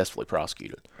successfully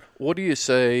prosecuted. What do you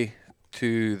say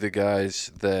to the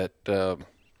guys that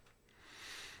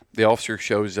the officer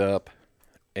shows up,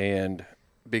 and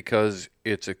because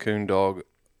it's a coon dog,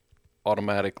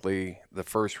 automatically the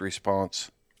first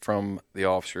response from the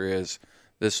officer is,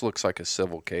 this looks like a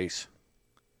civil case?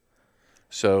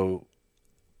 So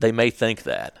they may think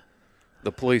that.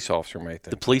 The police officer may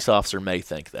think. The police officer may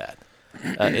think that.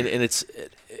 And it's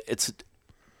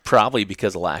probably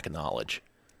because of lack of knowledge.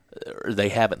 Or they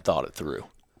haven't thought it through.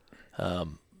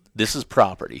 This is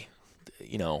property,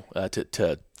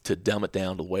 to dumb it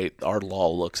down to the way our law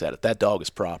looks at it. That dog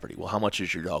is property. Well, how much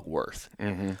is your dog worth?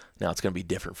 Mm-hmm. Now, it's going to be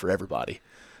different for everybody.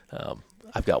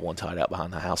 I've got one tied out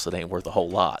behind the house that ain't worth a whole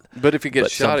lot. But if he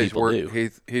gets shot, he's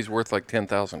worth like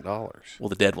 $10,000. Well,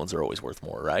 the dead ones are always worth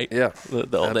more, right? Yeah.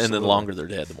 And the longer they're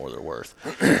dead, the more they're worth.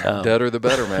 Deader the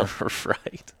better, man.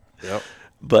 Right. Yep.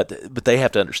 But they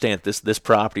have to understand this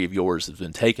property of yours has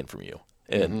been taken from you.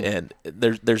 And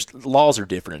there's laws are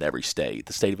different in every state.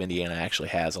 The state of Indiana actually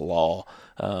has a law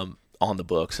on the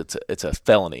books. It's a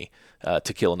felony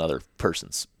to kill another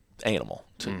person's animal,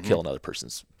 to kill another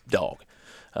person's dog.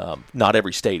 Not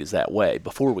every state is that way.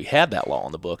 Before we had that law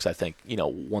on the books, I think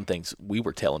one thing we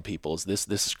were telling people is this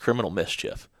is criminal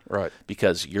mischief. Right.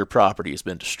 Because your property has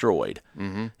been destroyed.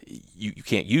 Mm-hmm. You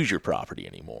can't use your property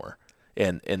anymore.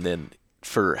 And then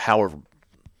for however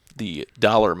the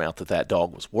dollar amount that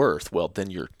dog was worth, well, then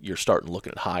you're starting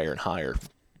looking at higher and higher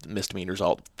misdemeanors,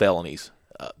 all felonies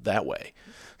that way.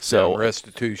 So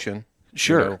restitution.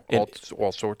 Sure.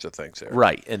 All sorts of things there.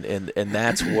 Right. And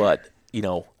that's what,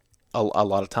 a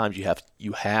lot of times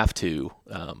you have to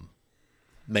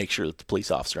make sure that the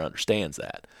police officer understands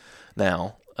that.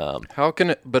 Now, how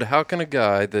can a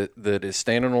guy that is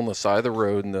standing on the side of the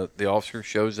road and the officer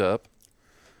shows up,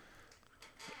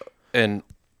 and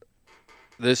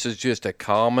this is just a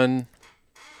common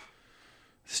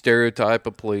stereotype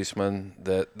of policemen,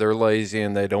 that they're lazy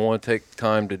and they don't want to take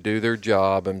time to do their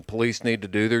job, and police need to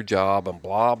do their job, and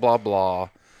blah, blah, blah.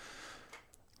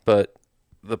 But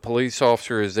the police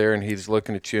officer is there and he's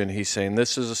looking at you and he's saying,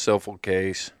 this is a civil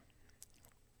case.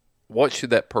 What should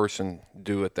that person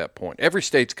do at that point? Every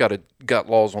state's got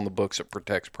laws on the books that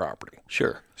protects property.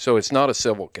 Sure. So it's not a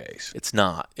civil case. It's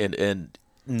not. And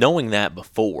knowing that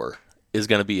before is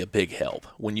going to be a big help.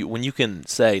 When you can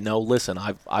say, no, listen,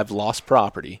 I've lost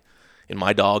property and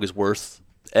my dog is worth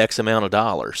X amount of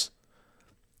dollars,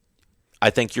 I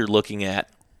think you're looking at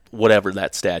whatever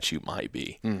that statute might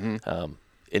be. Mm-hmm.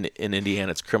 In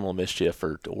Indiana, it's criminal mischief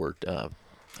or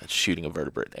shooting a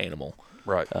vertebrate animal.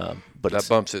 Right. But that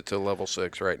bumps it to level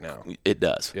 6 right now. It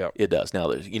does. Yeah. It does. Now,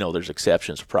 there's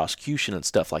exceptions for prosecution and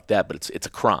stuff like that, but it's a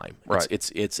crime. Right.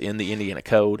 It's in the Indiana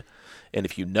Code, and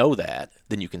if you know that,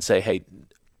 then you can say, hey,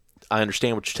 I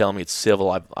understand what you're telling me. It's civil.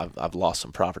 I've lost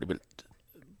some property,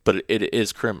 but it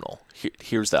is criminal.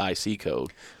 Here's the IC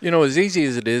code. As easy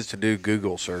as it is to do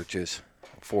Google searches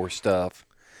for stuff,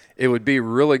 it would be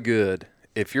really good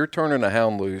if you're turning a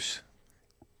hound loose,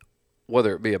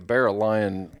 whether it be a bear, a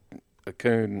lion, a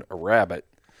coon, a rabbit,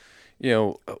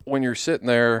 when you're sitting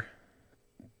there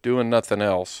doing nothing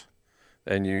else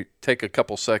and you take a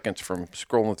couple seconds from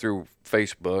scrolling through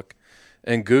Facebook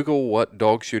and Google what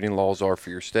dog shooting laws are for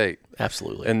your state.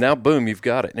 Absolutely. And now, boom, you've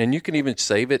got it. And you can even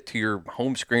save it to your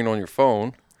home screen on your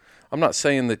phone. I'm not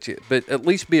saying that but at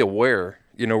least be aware,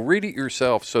 read it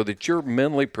yourself so that you're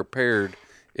mentally prepared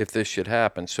if this should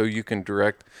happen, so you can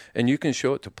direct and you can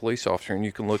show it to a police officer and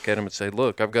you can look at him and say,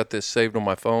 look, I've got this saved on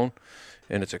my phone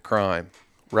and it's a crime.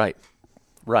 Right.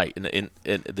 And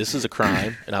this is a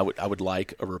crime, and I would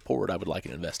like a report. I would like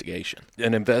an investigation.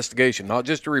 An investigation, not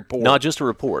just a report. Not just a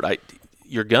report.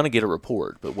 You're going to get a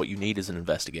report, but what you need is an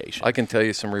investigation. I can tell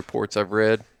you some reports I've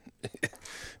read.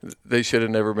 They should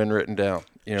have never been written down.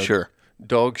 Sure.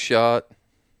 Dog shot,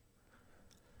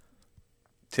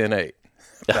 10-8.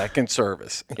 Back in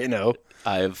service,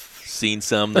 I've seen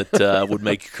some that would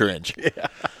make you cringe.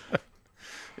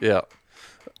 Yeah.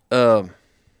 Where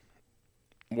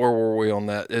were we on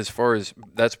that? As far as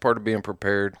that's part of being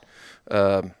prepared,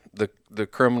 the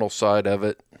criminal side of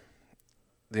it,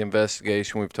 the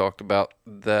investigation, we've talked about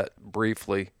that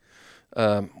briefly.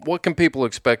 What can people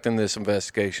expect in this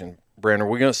investigation, Brandon? Are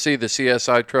we going to see the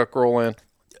CSI truck roll in?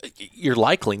 You're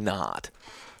likely not.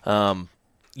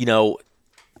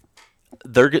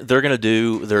 They're going to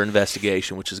do their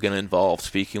investigation, which is going to involve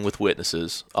speaking with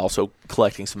witnesses, also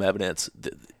collecting some evidence.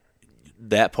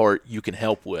 That part you can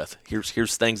help with.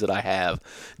 Here's things that I have,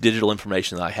 digital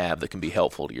information that I have that can be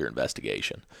helpful to your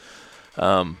investigation.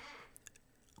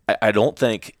 I don't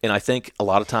think, and I think a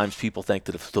lot of times people think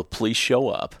that if the police show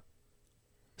up,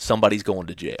 somebody's going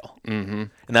to jail. Mm-hmm.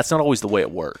 And that's not always the way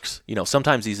it works.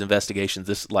 Sometimes these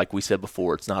investigations, like we said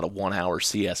before, it's not a 1-hour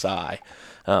CSI.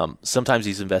 Sometimes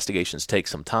these investigations take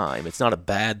some time. It's not a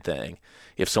bad thing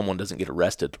if someone doesn't get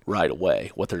arrested right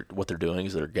away. What they're doing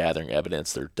is they're gathering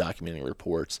evidence, they're documenting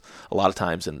reports. A lot of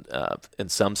times in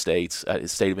some states, the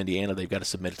state of Indiana, they've got to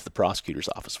submit it to the prosecutor's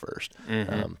office first.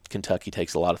 Mm-hmm. Kentucky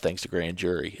takes a lot of things to grand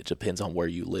jury. It depends on where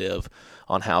you live,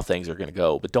 on how things are going to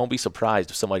go. But don't be surprised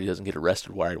if somebody doesn't get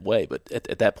arrested right away. But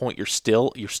at that point, you're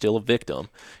still a victim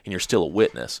and you're still a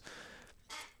witness.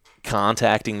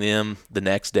 Contacting them the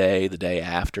next day, the day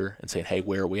after, and saying, hey,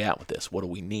 where are we at with this? What do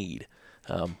we need?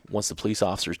 Once the police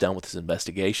officer is done with his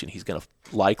investigation, he's going to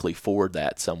likely forward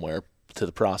that somewhere to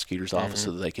the prosecutor's office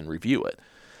so that they can review it.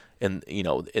 And,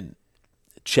 and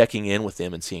checking in with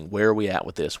them and seeing where are we at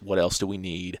with this? What else do we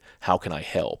need? How can I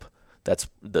help? That's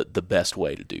the best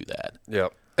way to do that. Yeah.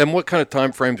 And what kind of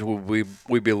time frames would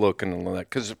we be looking at that?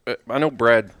 Because I know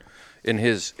Brad, in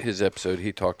his episode,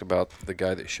 he talked about the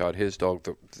guy that shot his dog.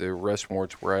 The arrest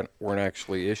warrants weren't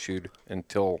actually issued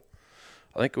until,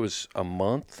 I think it was a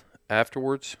month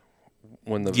afterwards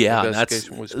when the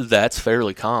investigation was. That's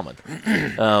fairly common.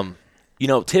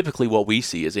 Typically what we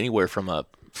see is anywhere from a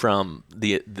from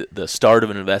the start of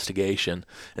an investigation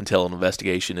until an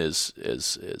investigation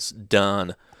is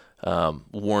done,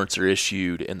 warrants are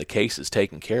issued, and the case is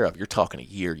taken care of, you're talking a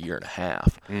year and a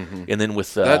half. Mm-hmm. And then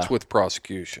with that's with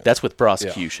prosecution. That's with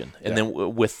prosecution, yeah. And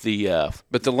then with the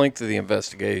but the length of the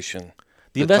investigation.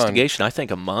 The investigation, I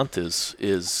think a month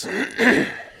is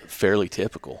fairly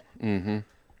typical. Mm-hmm.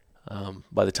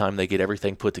 By the time they get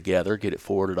everything put together, get it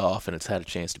forwarded off, and it's had a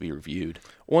chance to be reviewed.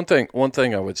 One thing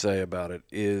I would say about it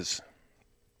is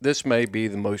this may be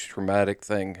the most traumatic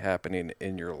thing happening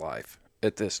in your life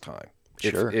at this time.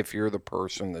 Sure. If you're the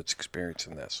person that's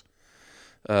experiencing this.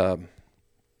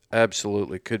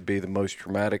 Absolutely could be the most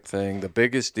traumatic thing, the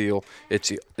biggest deal. It's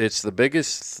the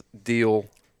biggest deal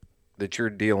that you're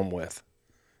dealing with.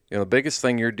 You know, the biggest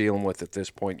thing you're dealing with at this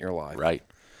point in your life. Right.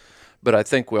 But I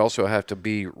think we also have to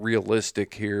be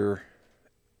realistic here,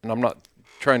 and I'm not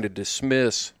trying to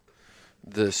dismiss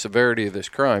the severity of this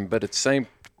crime, but at the same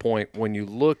point, when you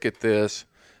look at this,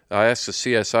 I asked the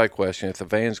CSI question, if the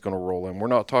van's going to roll in, we're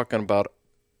not talking about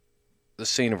the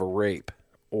scene of a rape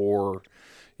or,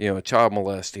 a child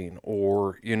molesting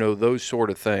or, those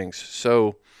sort of things.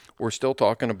 So we're still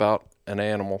talking about an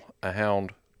animal, a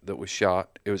hound that was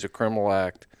shot. It was a criminal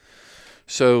act.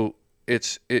 So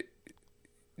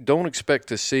don't expect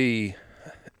to see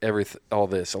all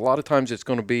this. A lot of times it's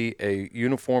going to be a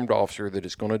uniformed officer that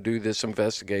is going to do this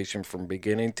investigation from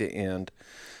beginning to end.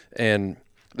 And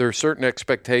there are certain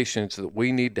expectations that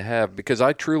we need to have, because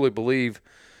I truly believe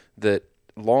that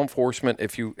law enforcement,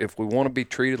 if we want to be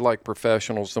treated like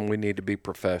professionals, then we need to be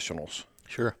professionals.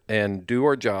 Sure. And do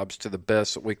our jobs to the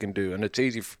best that we can do. And it's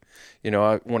easy,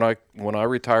 when I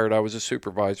retired, I was a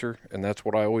supervisor, and that's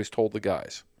what I always told the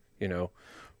guys.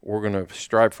 We're going to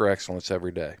strive for excellence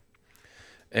every day.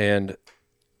 And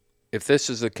if this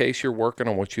is the case you're working,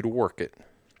 I want you to work it.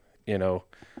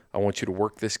 I want you to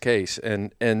work this case. But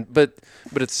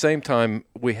at the same time,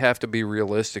 we have to be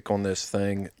realistic on this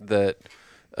thing that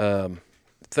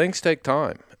things take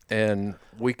time. And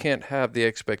we can't have the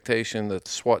expectation that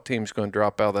the SWAT team's going to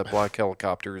drop out of that black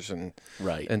helicopters and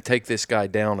take this guy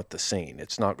down at the scene.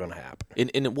 It's not going to happen.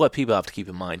 And what people have to keep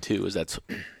in mind, too, is that's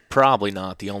probably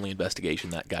not the only investigation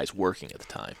that guy's working at the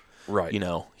time. Right.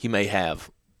 He may have,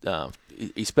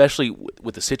 especially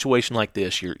with a situation like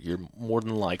this, you're more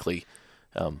than likely,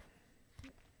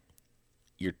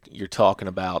 you're talking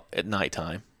about at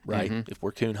nighttime, right? Mm-hmm. If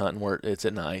we're coon hunting, it's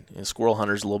at night. And squirrel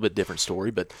hunter's a little bit different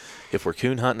story, but if we're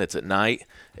coon hunting, it's at night.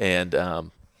 And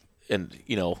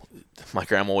my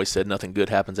grandma always said nothing good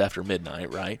happens after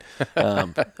midnight, right?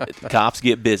 Cops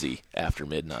get busy after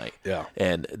midnight. Yeah.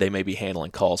 And they may be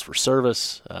handling calls for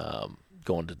service,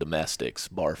 going to domestics,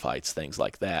 bar fights, things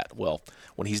like that. Well,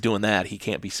 when he's doing that, he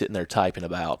can't be sitting there typing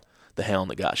about the hound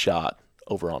that got shot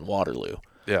over on Waterloo.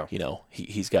 Yeah.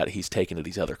 He's taken to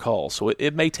these other calls. So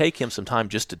it may take him some time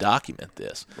just to document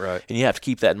this. Right. And you have to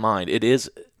keep that in mind.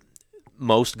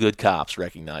 Most good cops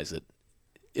recognize that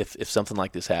if something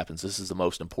like this happens, this is the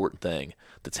most important thing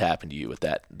that's happened to you at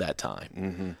that time.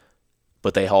 Mm-hmm.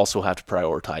 But they also have to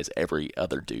prioritize every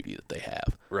other duty that they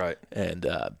have. Right. And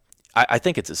I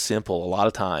think it's as simple. A lot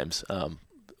of times,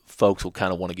 folks will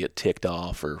kind of want to get ticked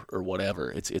off or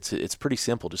whatever. It's pretty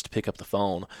simple just to pick up the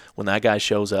phone when that guy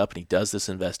shows up and he does this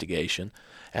investigation.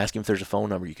 Ask him if there's a phone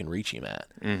number you can reach him at,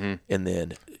 and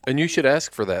you should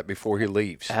ask for that before he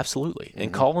leaves. Absolutely,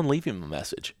 and call and leave him a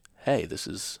message. Hey, this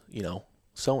is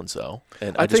so and so,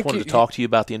 and I just wanted to talk to you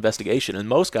about the investigation. And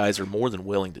most guys are more than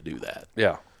willing to do that.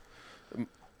 Yeah,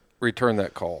 return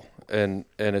that call, and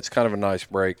it's kind of a nice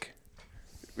break,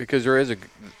 because there is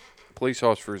police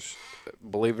officers,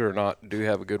 believe it or not, do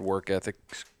have a good work ethic.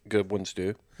 Good ones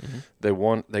do.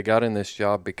 Mm-hmm. They got in this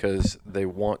job because they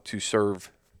want to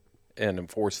serve and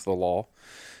enforce the law,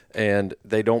 and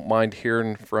they don't mind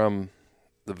hearing from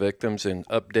the victims and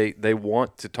update. They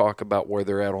want to talk about where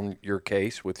they're at on your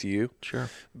case with you. Sure.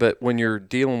 But when you're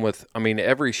dealing with,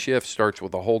 every shift starts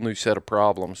with a whole new set of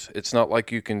problems. It's not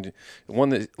like you can, a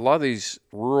lot of these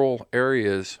rural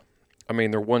areas,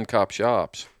 they're one cop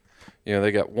shops.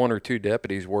 They got one or two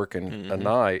deputies working a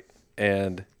night,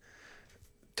 and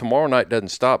tomorrow night doesn't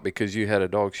stop because you had a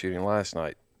dog shooting last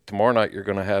night. Tomorrow night you're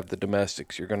going to have the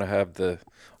domestics. You're going to have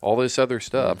all this other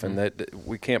stuff, and that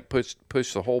we can't push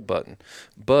the whole button.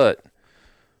 But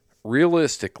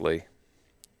realistically,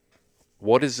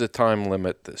 what is the time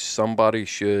limit that somebody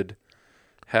should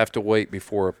have to wait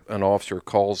before an officer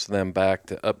calls them back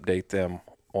to update them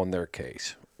on their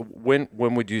case? When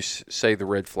would you say the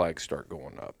red flags start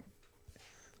going up?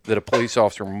 That a police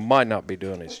officer might not be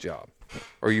doing his job,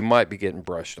 or you might be getting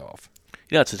brushed off?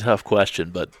 It's a tough question,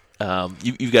 but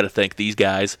You've got to think these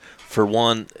guys. For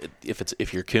one,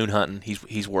 if you're coon hunting,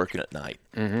 he's working at night.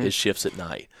 His shift's at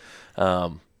night.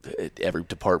 Every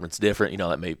department's different.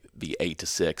 That may be 8 to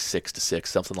 6, 6 to 6,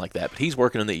 something like that. But he's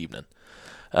working in the evening.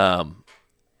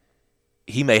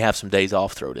 He may have some days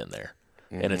off thrown in there.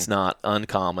 And it's not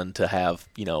uncommon to have,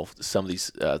 some of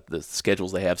these the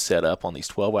schedules they have set up on these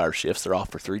 12-hour shifts. They're off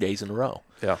for 3 days in a row.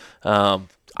 Yeah.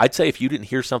 I'd say if you didn't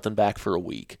hear something back for a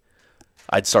week,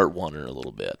 I'd start wondering a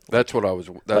little bit. That's what I was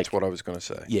going to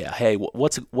say. Yeah. Hey,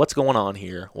 what's going on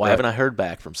here? Why haven't I heard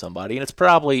back from somebody? And it's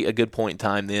probably a good point in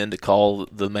time then to call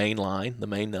the main line, the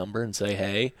main number, and say,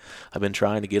 hey, I've been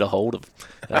trying to get a hold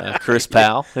of Chris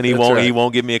Powell, and he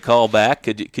won't give me a call back.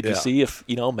 Could you see if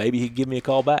maybe he'd give me a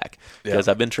call back? Because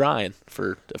I've been trying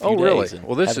for a few days and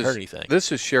haven't heard anything.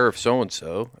 This is Sheriff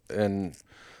so-and-so, and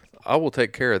I will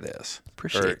take care of this.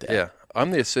 Appreciate that. Yeah.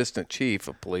 I'm the assistant chief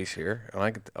of police here,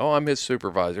 and I'm his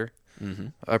supervisor. Mm-hmm.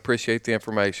 I appreciate the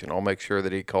information. I'll make sure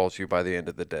that he calls you by the end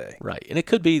of the day. Right, and it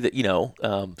could be that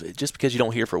just because you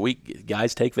don't hear for a week,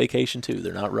 guys take vacation too.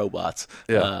 They're not robots.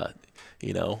 Yeah.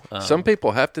 Some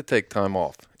people have to take time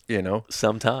off.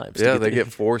 Sometimes. Yeah, they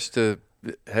get forced to.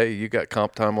 Hey, you got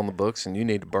comp time on the books, and you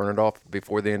need to burn it off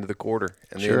before the end of the quarter.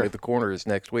 And the end of the quarter is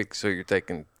next week, so you're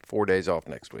taking 4 days off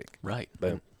next week. Right.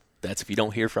 Boom. That's if you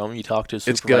don't hear from them, you talk to a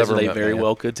supervisor, they very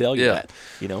well could tell you that,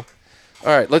 All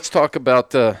right, let's talk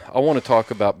about I want to talk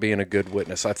about being a good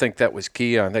witness. I think that was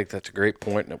key. I think that's a great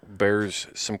point, and it bears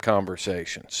some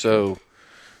conversation. So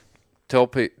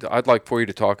I'd like for you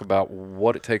to talk about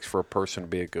what it takes for a person to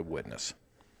be a good witness.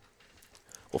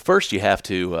 Well, first you have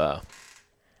to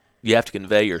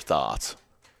convey your thoughts.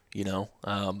 In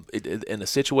a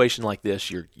situation like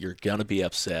this, you're going to be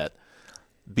upset,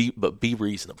 but be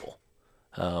reasonable.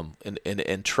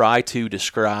 And try to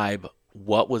describe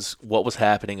what was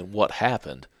happening and what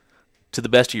happened to the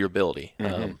best of your ability.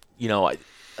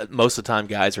 Most of the time,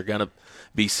 guys are going to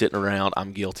be sitting around.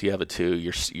 I'm guilty of it too.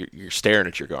 You're staring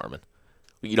at your Garmin.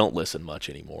 You don't listen much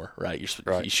anymore, right? You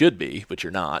should be, but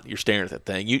you're not. You're staring at that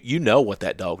thing. You know what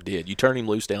that dog did. You turn him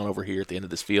loose down over here at the end of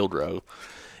this field row,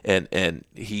 and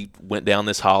he went down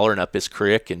this holler and up this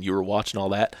creek, and you were watching all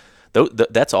that.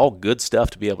 That's all good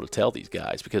stuff to be able to tell these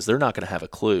guys because they're not going to have a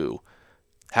clue.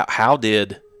 How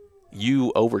did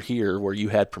you over here where you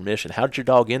had permission, how did your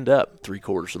dog end up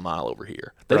 3/4 of a mile over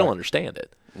here? They don't understand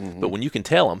it. Mm-hmm. But when you can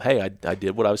tell them, hey, I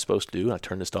did what I was supposed to do. I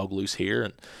turned this dog loose here,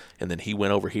 and then he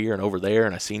went over here and over there,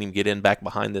 and I seen him get in back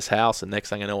behind this house, and next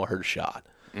thing I know, I heard a shot.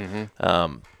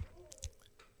 Mm-hmm.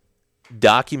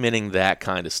 Documenting that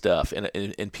kind of stuff.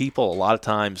 And people, a lot of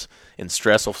times in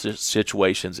stressful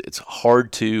situations, it's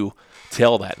hard to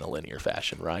tell that in a linear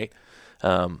fashion, right?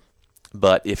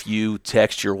 But if you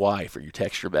text your wife or you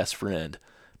text your best friend,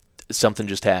 something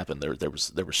just happened. There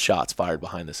was shots fired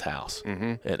behind this house,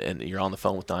 and you're on the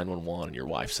phone with 911, and your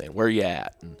wife's saying, "Where are you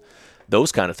at?" And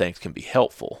those kind of things can be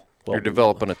helpful. Well, you're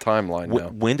developing a timeline now.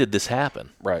 When did this happen?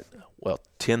 Right. Well,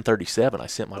 10:37, I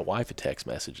sent my wife a text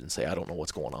message and say, I don't know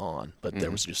what's going on, but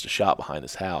there was just a shot behind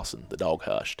this house, and the dog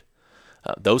hushed.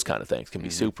 Those kind of things can be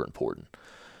super important.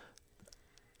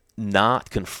 Not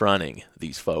confronting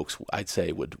these folks, I'd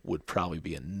say, would probably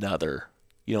be another.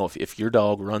 If your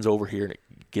dog runs over here and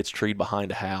it gets treed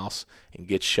behind a house and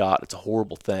gets shot, it's a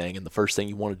horrible thing, and the first thing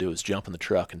you want to do is jump in the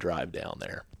truck and drive down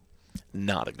there.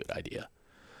 Not a good idea.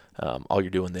 All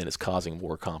you're doing then is causing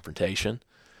more confrontation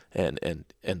and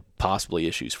possibly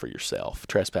issues for yourself,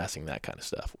 trespassing, that kind of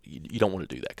stuff. You don't want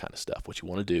to do that kind of stuff. What you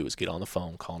want to do is get on the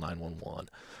phone, call 911.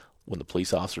 When the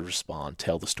police officers respond,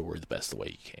 tell the story the best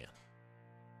way you can.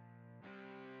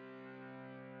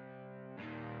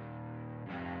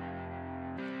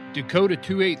 Dakota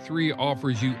 283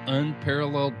 offers you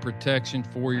unparalleled protection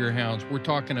for your hounds. We're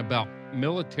talking about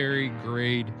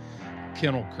military-grade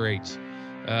kennel crates.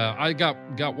 I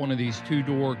got one of these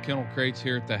 2-door kennel crates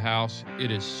here at the house.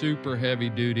 It is super heavy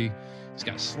duty. It's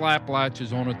got slap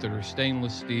latches on it that are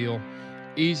stainless steel.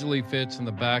 Easily fits in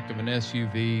the back of an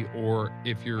SUV, or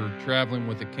if you're traveling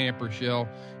with a camper shell,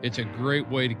 it's a great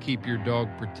way to keep your dog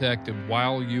protected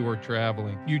while you are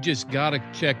traveling. You just got to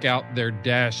check out their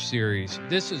Dash series.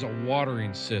 This is a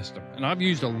watering system, and I've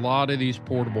used a lot of these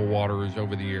portable waterers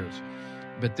over the years,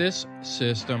 but this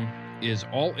system is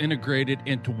all integrated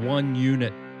into one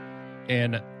unit,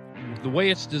 and the way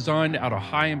it's designed out of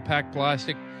high-impact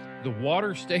plastic, the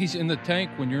water stays in the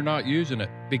tank when you're not using it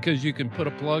because you can put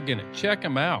a plug in it. Check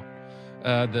them out.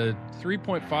 The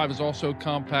 3.5 is also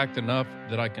compact enough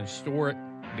that I can store it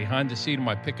behind the seat of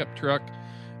my pickup truck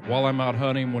while I'm out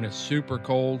hunting when it's super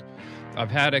cold. I've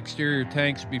had exterior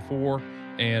tanks before,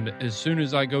 and as soon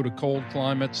as I go to cold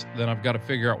climates, then I've got to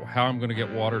figure out how I'm going to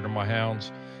get water to my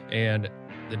hounds. And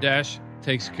The Dash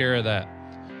takes care of that.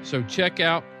 So check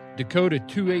out Dakota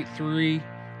 283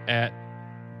 at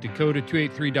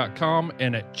Dakota283.com,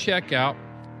 and at checkout,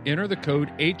 enter the code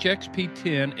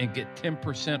HXP10 and get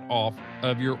 10% off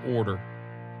of your order.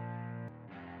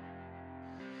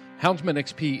 Houndsman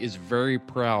XP is very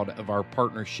proud of our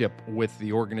partnership with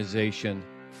the organization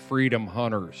Freedom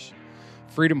Hunters.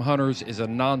 Freedom Hunters is a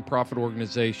nonprofit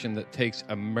organization that takes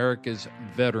America's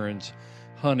veterans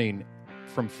hunting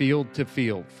from field to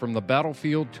field, from the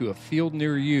battlefield to a field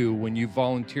near you, when you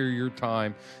volunteer your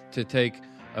time to take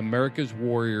America's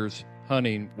warriors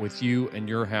hunting with you and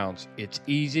your hounds. It's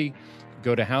easy.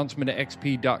 Go to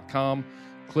houndsmanxp.com,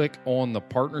 click on the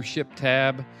partnership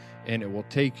tab, and it will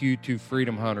take you to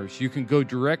Freedom Hunters. You can go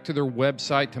direct to their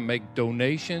website to make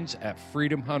donations at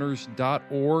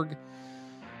freedomhunters.org.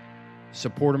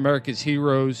 Support America's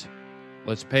heroes.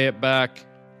 Let's pay it back.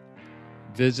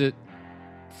 Visit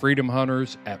Freedom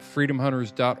Hunters at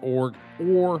freedomhunters.org,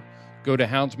 or go to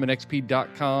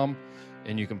houndsmanxp.com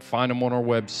and you can find them on our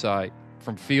website.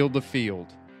 From field to field.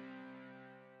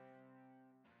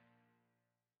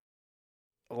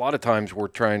 A lot of times we're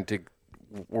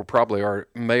probably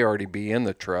may already be in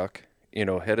the truck,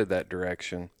 headed that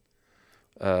direction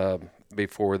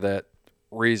before that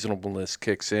reasonableness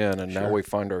kicks in, and Sure. now we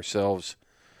find ourselves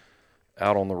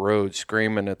out on the road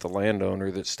screaming at the landowner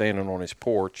that's standing on his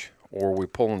porch, or we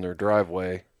pull in their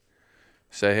driveway,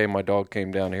 say, hey, my dog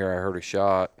came down here, I heard a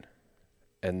shot,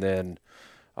 and then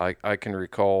I can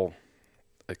recall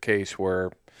a case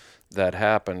where that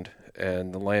happened,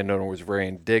 and the landowner was very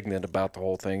indignant about the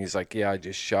whole thing. He's like, yeah, I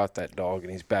just shot that dog,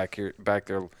 and he's back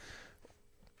there.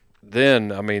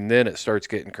 Then it starts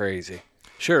getting crazy.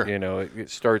 Sure. It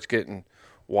starts getting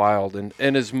wild. And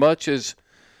as much as,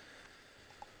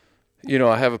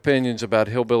 I have opinions about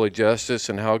hillbilly justice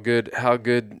and how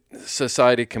good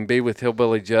society can be with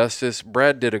hillbilly justice,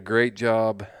 Brad did a great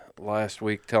job last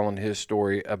week telling his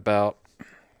story about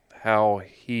how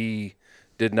he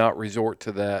did not resort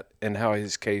to that and how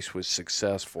his case was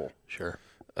successful. Sure.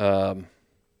 And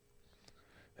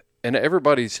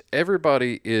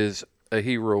everybody is a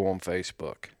hero on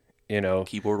Facebook,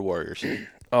 Keyboard warriors.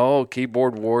 Oh,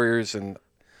 keyboard warriors, and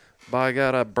by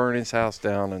God, I'd burn his house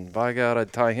down, and by God,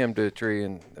 I'd tie him to a tree,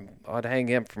 and I'd hang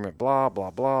him from it, blah,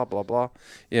 blah, blah, blah, blah.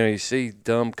 You see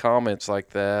dumb comments like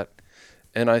that.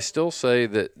 And I still say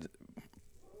that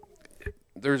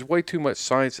there's way too much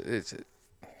science.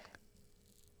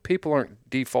 People aren't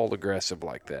default aggressive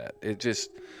like that. It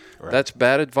just, That's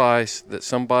bad advice that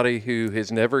somebody who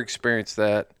has never experienced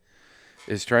that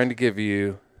is trying to give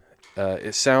you.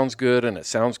 It sounds good and it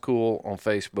sounds cool on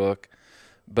Facebook,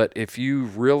 but if you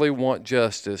really want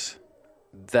justice,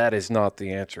 that is not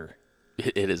the answer.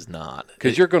 It is not.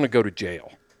 Because you're going to go to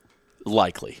jail.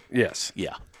 Likely. Yes.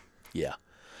 Yeah. Yeah.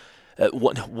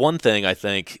 One thing I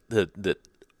think that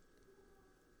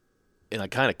and I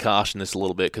kind of caution this a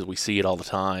little bit because we see it all the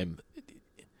time,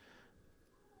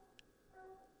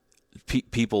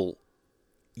 people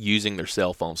using their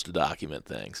cell phones to document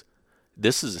things.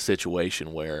 This is a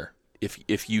situation where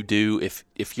if you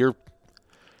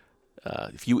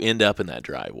end up in that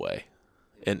driveway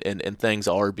and things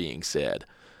are being said,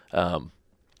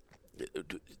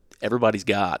 everybody's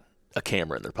got a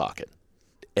camera in their pocket.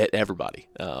 Everybody,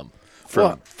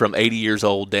 from 80 years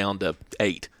old down to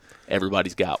 8,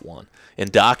 everybody's got one. And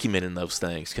documenting those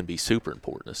things can be super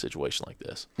important in a situation like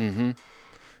this. Mm-hmm.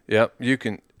 Yep, you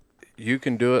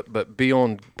can do it, but be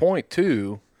on point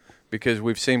too, because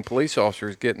we've seen police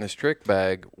officers get in this trick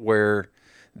bag where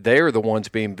they're the ones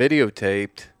being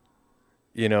videotaped.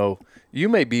 You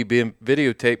may be being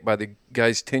videotaped by the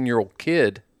guy's 10-year-old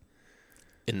kid.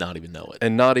 And not even know it.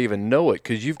 And not even know it,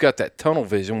 because you've got that tunnel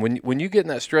vision. When you get in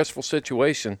that stressful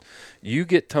situation, you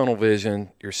get tunnel vision.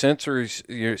 Your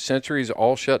sensories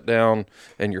all shut down,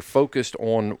 and you're focused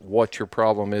on what your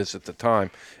problem is at the time.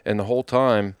 And the whole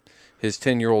time, his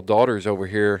 10-year-old daughter's over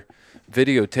here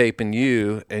videotaping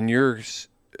you, and you're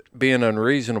being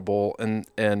unreasonable,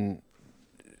 and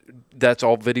that's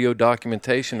all video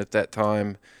documentation at that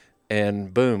time,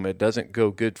 and boom, it doesn't go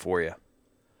good for you.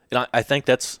 And I think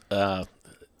that's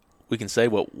we can say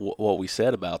what we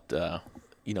said about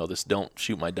this "don't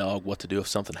shoot my dog, what to do if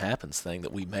something happens" thing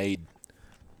that we made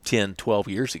 10, 12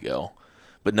 years ago.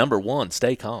 But number one,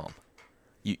 stay calm.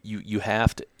 You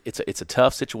have to. It's a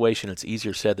tough situation. It's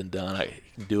easier said than done. I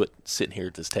can do it sitting here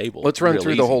at this table. Let's run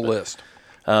through the whole list.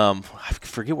 I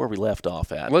forget where we left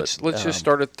off at. Let's just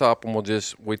start at the top, and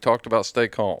we talked about stay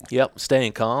calm. Yep,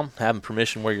 staying calm, having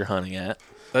permission where you're hunting at.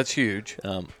 That's huge.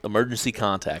 Emergency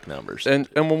contact numbers. And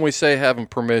when we say having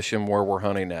permission where we're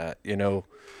hunting at,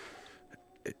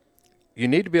 you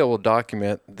need to be able to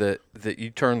document that you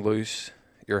turned loose,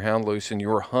 your hound loose, and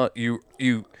your hunt.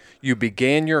 You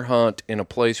began your hunt in a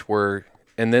place where,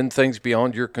 and then things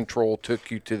beyond your control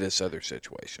took you to this other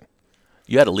situation.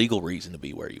 You had a legal reason to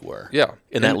be where you were. Yeah,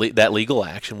 and that legal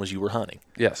action was you were hunting.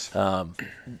 Yes.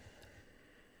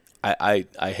 I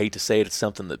hate to say it, it's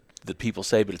something that people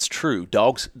say, but it's true.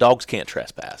 Dogs can't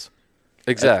trespass.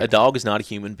 Exactly. A dog is not a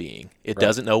human being. It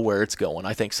doesn't know where it's going.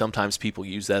 I think sometimes people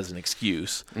use that as an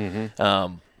excuse.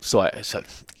 So I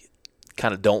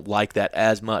kind of don't like that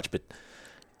as much. But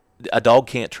a dog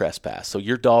can't trespass. So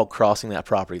your dog crossing that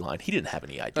property line, he didn't have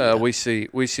any idea. We see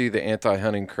the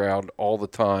anti-hunting crowd all the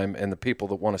time, and the people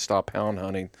that want to stop hound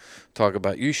hunting talk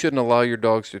about you shouldn't allow your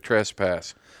dogs to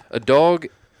trespass. A dog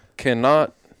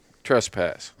cannot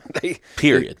trespass.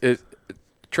 Period.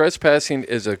 Trespassing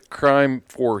is a crime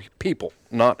for people,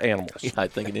 not animals. Yeah, I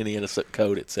think in Indiana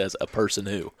code it says a person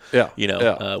who. Yeah.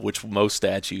 Which most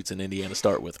statutes in Indiana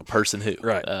start with a person who.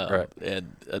 Right.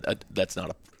 And that's not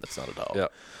a dog. Yeah.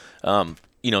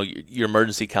 Your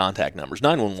emergency contact numbers.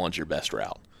 911 is your best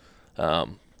route.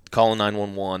 Calling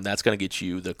 911, that's going to get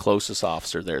you the closest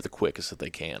officer there the quickest that they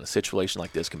can. A situation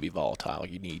like this can be volatile.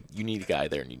 You need a guy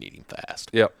there, and you need him fast.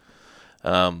 Yep.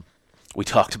 We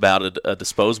talked about a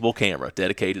disposable camera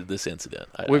dedicated to this incident.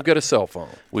 We've got a cell phone.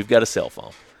 We've got a cell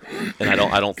phone, and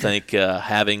I don't think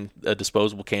having a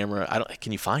disposable camera.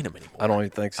 Can you find them anymore? I don't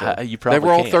even think so. You probably they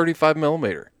were all can't. 35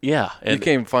 millimeter. Yeah, and you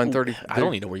can't even find 30. I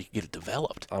don't even know where you can get it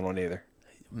developed. I don't either.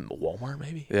 Walmart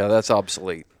maybe. Yeah, that's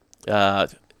obsolete. A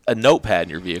notepad in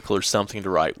your vehicle or something to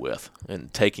write with,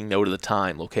 and taking note of the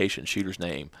time, location, shooter's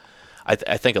name. I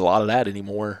think a lot of that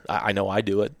anymore. I know I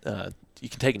do it. You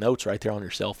can take notes right there on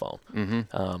your cell phone.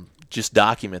 Mm-hmm. Just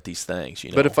document these things.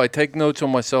 But if I take notes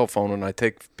on my cell phone and I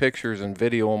take pictures and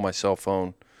video on my cell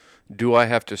phone, do I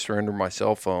have to surrender my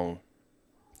cell phone?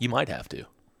 You might have to.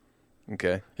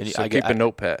 Okay. So keep a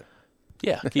notepad.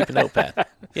 Yeah, keep a notepad.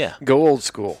 Yeah. Go old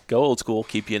school. Go old school.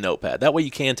 Keep you a notepad. That way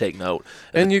you can take note.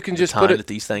 And you can just put it that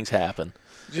these things happen.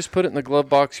 Just put it in the glove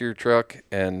box of your truck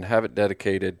and have it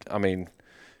dedicated. I mean,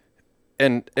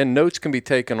 and notes can be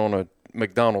taken on a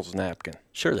McDonald's napkin.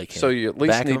 Sure, they can. So you at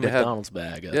least Back need of a to have McDonald's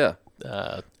bag. Yeah.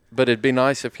 But it'd be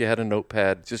nice if you had a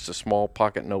notepad, just a small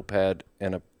pocket notepad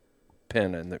and a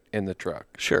pen in the truck.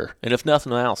 Sure. And if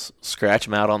nothing else, scratch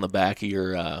them out on the back of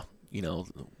your,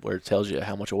 where it tells you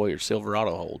how much oil your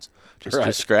Silverado holds.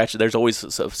 Just scratch it. There's always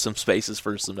some spaces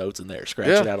for some notes in there. Scratch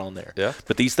it out on there. Yeah.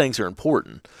 But these things are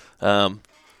important.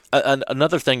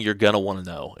 Another thing you're going to want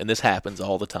to know, and this happens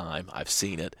all the time, I've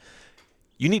seen it,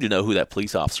 you need to know who that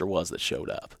police officer was that showed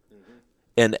up.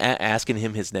 And asking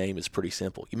him his name is pretty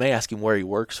simple. You may ask him where he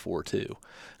works for, too.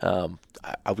 I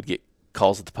would get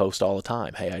calls at the post all the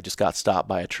time. Hey, I just got stopped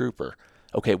by a trooper.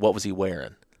 Okay, what was he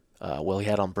wearing? Well, he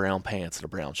had on brown pants and a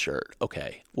brown shirt.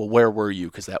 Okay, well, where were you?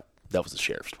 Because that was the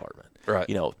sheriff's department. Right.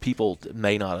 People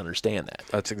may not understand that.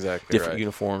 That's exactly Different right.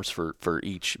 uniforms for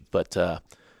each, but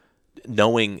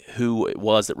knowing who it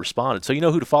was that responded, so you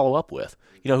know who to follow up with.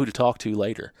 You know who to talk to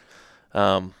later.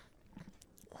 Phone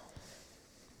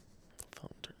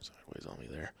turns sideways on me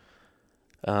there.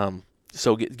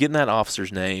 So getting that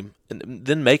officer's name and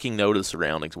then making note of the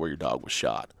surroundings where your dog was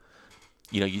shot.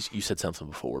 You said something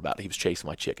before about he was chasing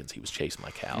my chickens. He was chasing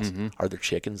my cows. Mm-hmm. Are there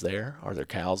chickens there? Are there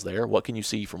cows there? What can you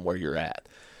see from where you're at?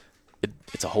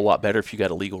 It's a whole lot better if you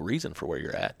got a legal reason for where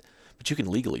you're at, but you can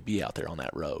legally be out there on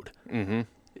that road. Mm-hmm.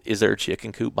 Is there a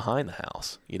chicken coop behind the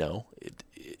house?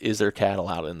 Is there cattle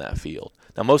out in that field?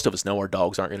 Now, most of us know our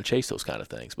dogs aren't going to chase those kind of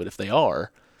things, but if they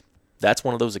are, that's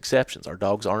one of those exceptions. Our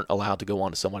dogs aren't allowed to go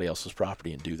onto somebody else's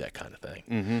property and do that kind of thing.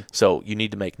 Mm-hmm. So you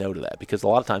need to make note of that, because a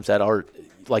lot of times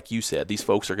like you said, these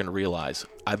folks are going to realize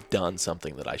I've done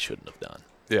something that I shouldn't have done.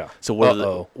 Yeah. So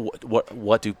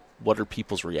what are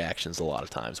people's reactions a lot of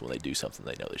times when they do something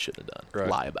they know they shouldn't have done? Right.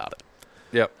 Lie about it.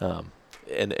 Yep.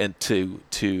 And to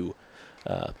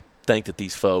think that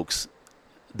these folks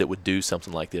that would do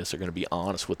something like this are going to be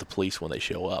honest with the police when they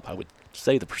show up, I would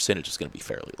say the percentage is going to be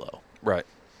fairly low. Right.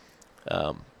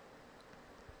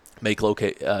 Make note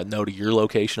of your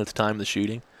location at the time of the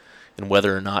shooting and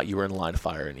whether or not you were in the line of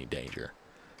fire or any danger.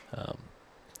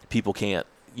 People can't,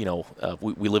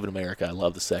 we live in America. I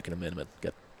love the Second Amendment.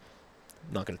 I'm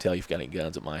not going to tell you if you've got any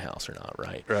guns at my house or not,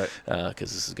 right? Right.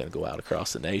 Because this is going to go out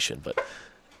across the nation. But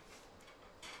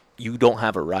you don't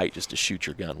have a right just to shoot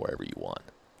your gun wherever you want.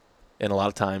 And a lot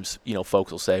of times,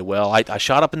 folks will say, well, I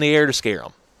shot up in the air to scare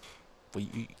them. Well,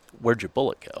 where'd your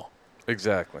bullet go?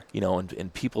 Exactly.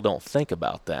 And people don't think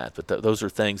about that. But those are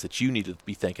things that you need to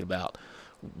be thinking about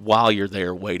while you're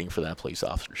there waiting for that police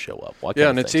officer to show up. Yeah,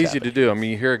 and it's easy to do. I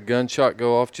mean, you hear a gunshot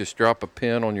go off, just drop a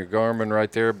pin on your Garmin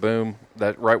right there, boom,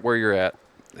 that right where you're at.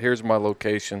 Here's my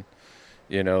location.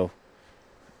 You know,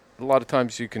 a lot of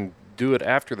times you can do it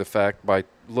after the fact by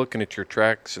looking at your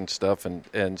tracks and stuff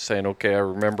and saying, okay, I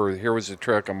remember here was the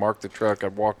truck. I marked the truck. I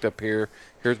walked up here.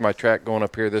 Here's my track going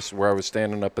up here. This is where I was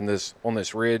standing up on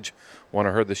this ridge when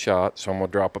I heard the shot. So I'm going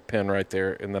to drop a pin right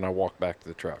there, and then I walk back to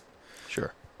the truck.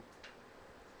 Sure.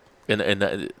 And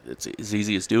it's as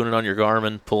easy as doing it on your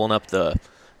Garmin, pulling up the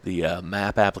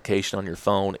map application on your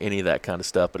phone, any of that kind of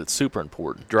stuff, but it's super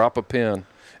important. Drop a pin.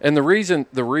 And the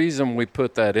reason we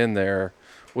put that in there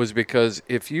was because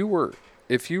if you were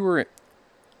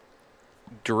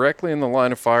directly in the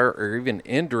line of fire or even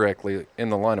indirectly in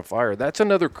the line of fire, that's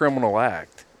another criminal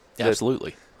act.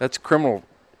 Absolutely. That's criminal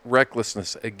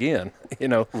recklessness again, you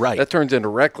know. Right. That turns into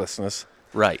recklessness.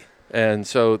 Right. And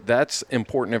so that's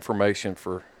important information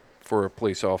for a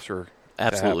police officer.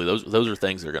 Absolutely. Those are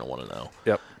things they're going to want to know.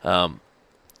 Yep.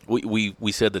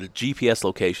 We said that a GPS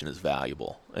location is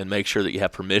valuable, and make sure that you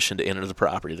have permission to enter the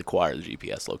property to acquire the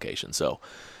GPS location. So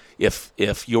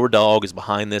if your dog is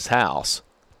behind this house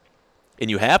and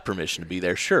you have permission to be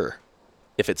there, sure.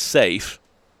 If it's safe,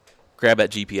 grab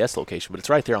that GPS location, but it's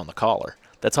right there on the collar.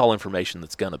 That's all information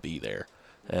that's going to be there.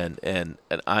 And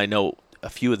I know a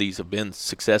few of these have been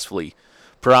successfully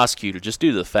prosecuted just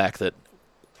due to the fact that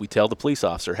we tell the police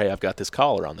officer, hey, I've got this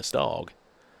collar on this dog,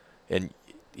 and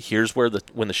here's where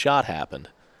when the shot happened,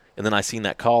 and then I seen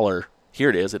that collar. Here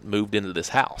it is. It moved into this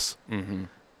house. Mm-hmm.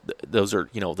 Those are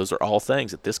all things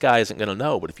that this guy isn't going to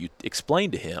know. But if you explain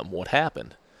to him what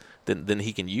happened, then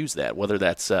he can use that. Whether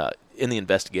that's in the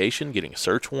investigation, getting a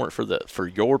search warrant for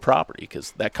your property,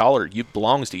 because that collar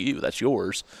belongs to you. That's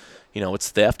yours. You know, it's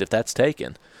theft if that's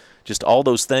taken. Just all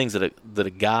those things that a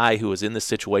guy who is in this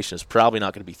situation is probably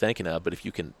not going to be thinking of, but if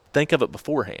you can think of it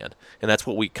beforehand, and that's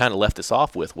what we kind of left us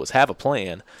off with, was have a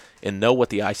plan and know what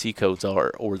the IC codes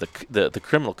are or the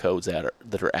criminal codes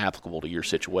that are applicable to your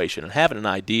situation, and having an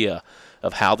idea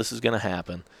of how this is going to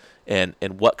happen and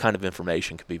what kind of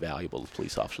information could be valuable to the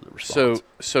police officer that responds.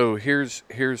 So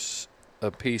here's a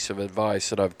piece of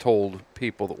advice that I've told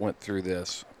people that went through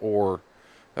this, or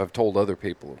I've told other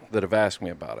people that have asked me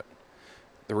about it.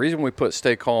 The reason we put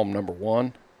stay calm number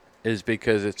one is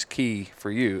because it's key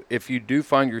for you. If you do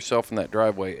find yourself in that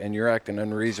driveway and you're acting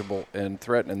unreasonable and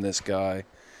threatening this guy,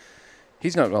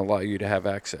 he's not going to allow you to have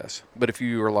access. But if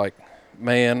you are like,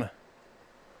 man,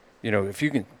 you know, if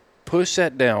you can push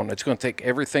that down, it's going to take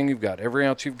everything you've got, every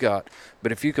ounce you've got.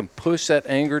 But if you can push that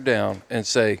anger down and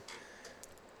say,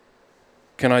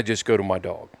 can I just go to my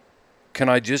dog? Can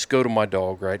I just go to my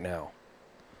dog right now?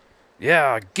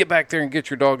 Yeah, get back there and get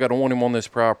your dog. I don't want him on this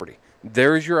property.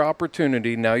 There's your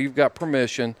opportunity. Now you've got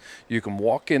permission. You can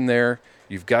walk in there.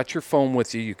 You've got your phone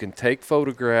with you. You can take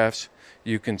photographs.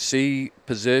 You can see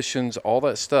positions, all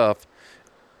that stuff.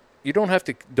 You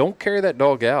don't carry that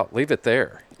dog out. Leave it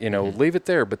there. Leave it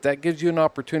there. But that gives you an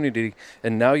opportunity,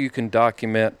 and now you can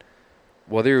document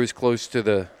whether he was close to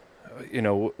the,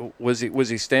 was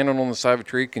he standing on the side of a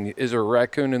tree? Is there a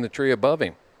raccoon in the tree above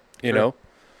him? You know?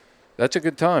 That's a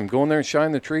good time. Go in there and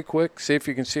shine the tree quick. See if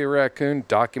you can see a raccoon.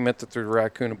 Document that there's a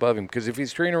raccoon above him. Because if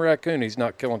he's treating a raccoon, he's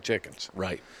not killing chickens.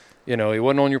 Right. He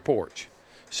wasn't on your porch.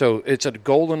 So it's a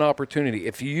golden opportunity.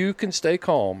 If you can stay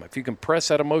calm, if you can press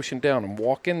that emotion down and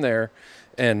walk in there,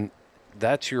 and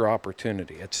that's your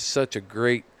opportunity. It's such a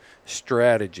great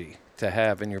strategy to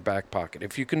have in your back pocket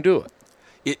if you can do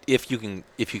it. If you can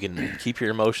keep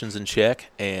your emotions in check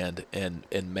and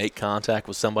make contact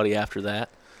with somebody after that,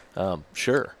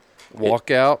 sure.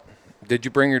 Walk out. Did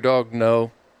you bring your dog?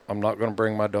 No, I'm not going to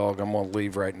bring my dog. I'm going to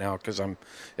leave right now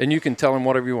and you can tell him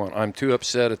whatever you want. I'm too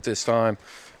upset at this time.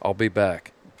 I'll be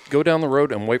back. Go down the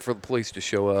road and wait for the police to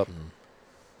show up. Mm.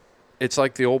 It's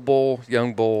like the old bull,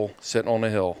 young bull sitting on a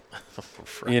hill.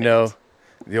 Right.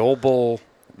 The old bull,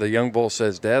 the young bull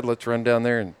says, Dad, let's run down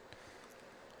there and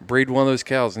breed one of those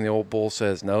cows. And the old bull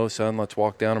says, no, son, let's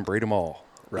walk down and breed them all.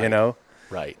 Right.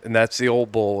 Right. And that's the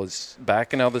old bull is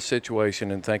backing out of the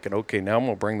situation and thinking, okay, now I'm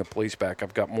going to bring the police back.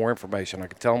 I've got more information. I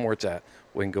can tell them where it's at.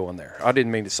 We can go in there. I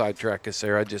didn't mean to sidetrack us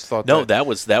there. I just thought that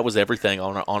was everything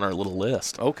on our little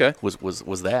list. Okay.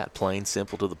 Was that plain,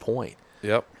 simple, to the point.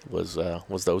 Yep. Was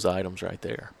those items right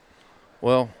there.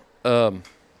 Well, what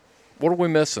are we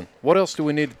missing? What else do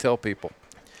we need to tell people?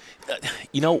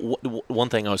 One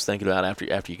thing I was thinking about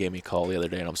after you gave me a call the other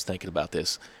day, and I was thinking about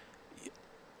this.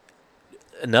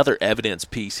 Another evidence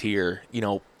piece here,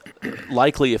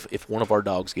 likely if one of our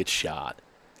dogs gets shot,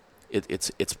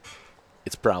 it's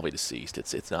probably deceased.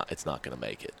 It's not going to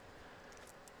make it.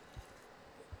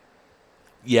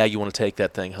 yeah, you want to take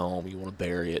that thing home, you want to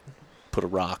bury it, put a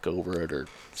rock over it, or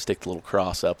stick the little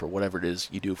cross up, or whatever it is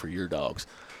you do for your dogs.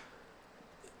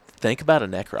 Think about a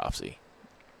necropsy,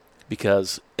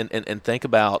 because and think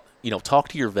about, talk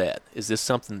to your vet. Is this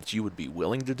something that you would be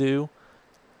willing to do?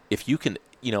 If you can,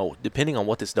 depending on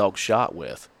what this dog's shot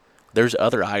with, there's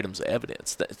other items of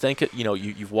evidence. Think,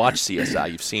 you've watched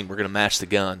CSI, you've seen we're going to match the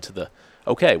gun to the.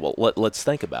 Okay, well let's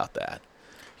think about that.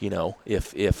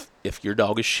 If your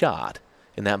dog is shot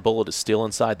and that bullet is still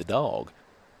inside the dog,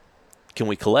 can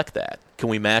we collect that? Can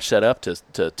we match that up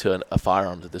to a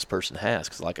firearm that this person has?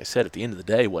 Because, like I said, at the end of the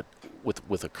day,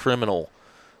 with a criminal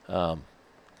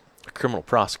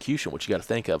prosecution, what you got to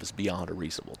think of is beyond a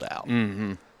reasonable doubt.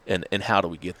 Mm-hmm. And how do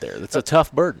we get there? That's a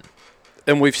tough burden.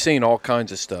 And we've seen all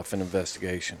kinds of stuff in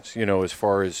investigations. As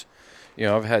far as,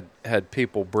 I've had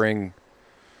people bring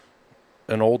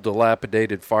an old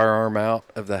dilapidated firearm out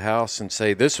of the house and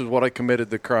say, this is what I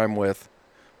committed the crime with,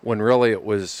 when really it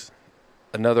was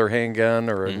another handgun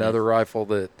or another rifle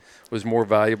that was more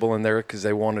valuable in there because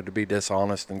they wanted to be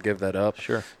dishonest and give that up.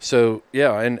 Sure. So,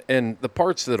 yeah, and the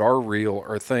parts that are real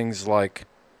are things like,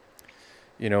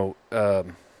 looking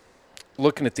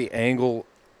at the angle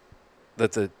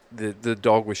that the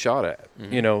dog was shot at.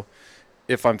 Mm-hmm.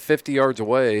 If I'm 50 yards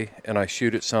away and I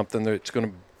shoot at something, it's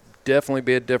going to definitely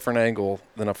be a different angle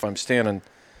than if I'm standing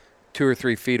 2 or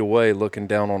 3 feet away looking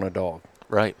down on a dog.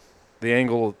 Right. The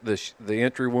angle, the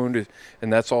entry wound,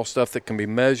 and that's all stuff that can be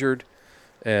measured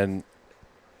and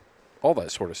all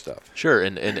that sort of stuff. Sure,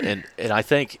 and I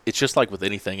think it's just like with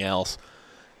anything else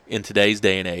in today's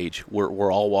day and age,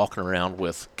 we're all walking around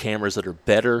with cameras that are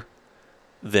better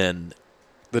than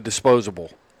the disposable.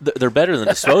 They're better than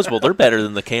disposable. They're better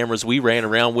than the cameras we ran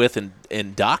around with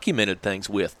and documented things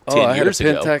with 10 years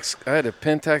ago. I had a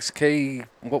Pentax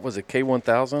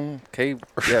K1000,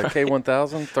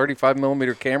 K1000 35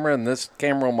 millimeter camera, and this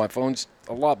camera on my phone's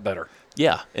a lot better.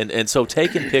 Yeah, and so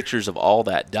taking pictures of all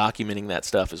that, documenting that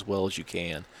stuff as well as you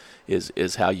can,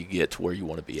 is how you get to where you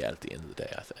want to be at the end of the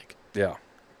day, I think. Yeah,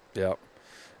 yeah,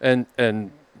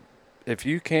 and if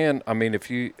you can,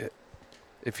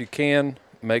 if you can,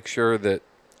 make sure that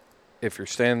if you're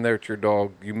standing there with your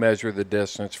dog, you measure the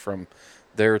distance from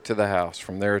there to the house,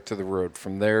 from there to the road,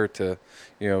 from there to,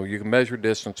 you can measure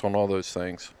distance on all those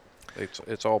things.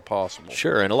 It's all possible.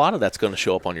 Sure, and a lot of that's going to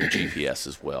show up on your GPS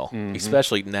as well,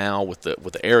 especially now with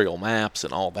the aerial maps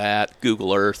and all that,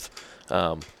 Google Earth.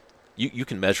 You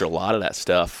can measure a lot of that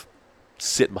stuff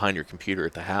sitting behind your computer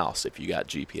at the house if you got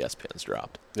GPS pins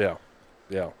dropped. Yeah,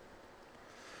 yeah.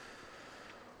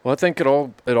 Well, I think it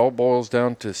all boils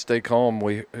down to stay calm.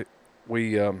 We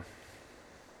and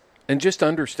just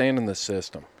understanding the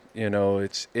system.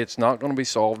 It's not going to be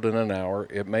solved in an hour.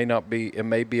 It may not be. It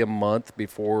may be a month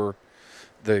before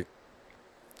the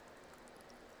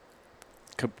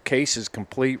case is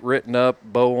complete, written up,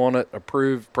 bow on it,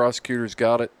 approved. Prosecutors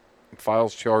got it,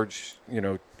 files charged.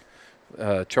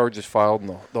 Charges filed, and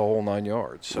the whole 9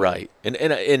 yards. So. Right, and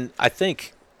I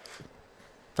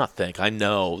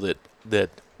know that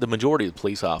the majority of the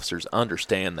police officers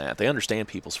understand that. They understand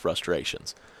people's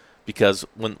frustrations, because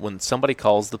when somebody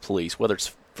calls the police, whether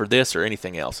it's for this or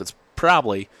anything else, it's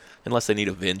probably, unless they need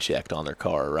a VIN checked on their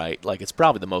car, right? Like, it's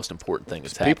probably the most important thing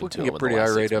that's happened to them. People can get pretty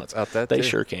irate about that. They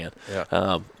sure can.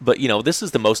 Yeah. But this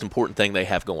is the most important thing they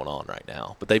have going on right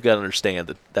now. But they've got to understand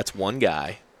that that's one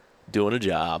guy doing a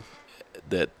job,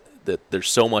 that there's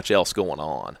so much else going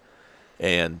on,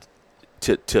 and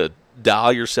to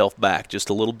dial yourself back just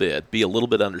a little bit, be a little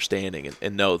bit understanding,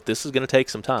 and know that this is going to take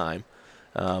some time.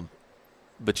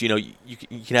 But, you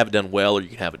can have it done well, or you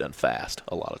can have it done fast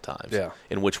a lot of times. Yeah.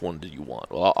 And which one do you want?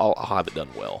 Well, I'll have it done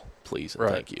well, please, and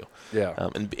thank you.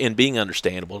 Yeah. And being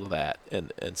understandable to that,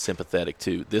 and sympathetic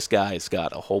to, this guy's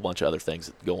got a whole bunch of other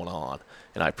things going on,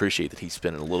 and I appreciate that he's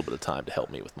spending a little bit of time to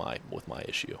help me with my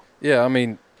issue. Yeah,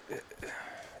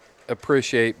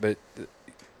 appreciate, but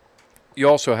you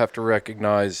also have to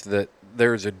recognize that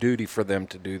there's a duty for them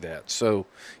to do that. So,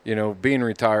 being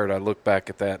retired, I look back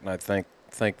at that and I think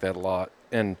that a lot.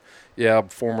 And yeah, I'm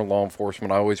former law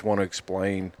enforcement. I always want to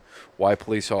explain why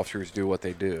police officers do what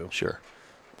they do. Sure.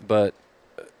 But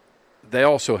they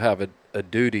also have a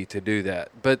duty to do that.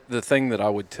 But the thing that I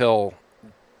would tell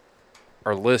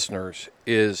our listeners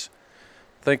is,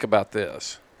 think about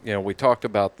this. We talked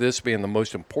about this being the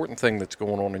most important thing that's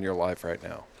going on in your life right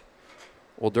now.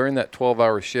 Well, during that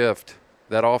 12-hour shift,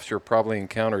 that officer probably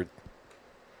encountered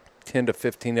 10 to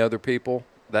 15 other people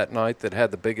that night that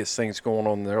had the biggest things going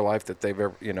on in their life that they've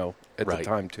ever, at the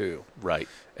time too. Right.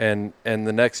 And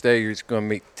the next day you're going to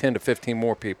meet 10 to 15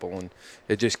 more people, and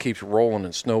it just keeps rolling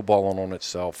and snowballing on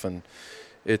itself. And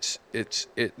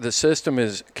the system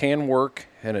can work,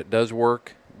 and it does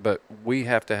work, but we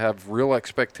have to have real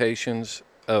expectations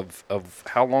of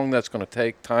how long that's going to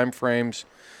take, time frames,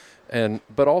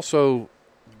 but also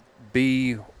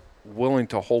be willing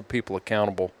to hold people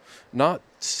accountable, not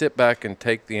sit back and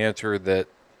take the answer that,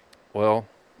 well,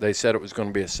 they said it was going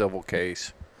to be a civil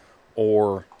case,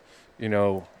 or,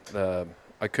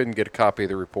 I couldn't get a copy of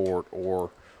the report,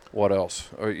 or what else,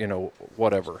 or,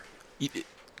 whatever.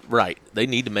 Right. They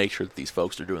need to make sure that these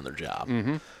folks are doing their job.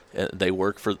 Mm-hmm. They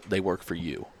work for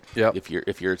you. Yep.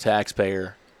 If you're a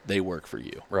taxpayer, they work for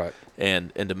you. Right.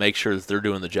 And to make sure that they're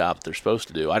doing the job that they're supposed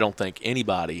to do. I don't think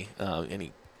anybody,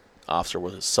 any officer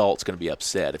with assault is going to be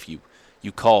upset if you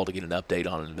call to get an update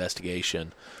on an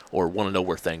investigation or want to know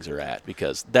where things are at,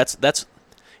 because that's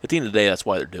at the end of the day, that's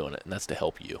why they're doing it, and that's to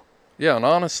help you. Yeah, and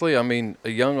honestly, I mean, a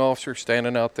young officer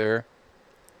standing out there,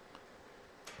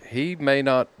 he may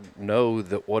not know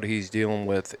that what he's dealing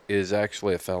with is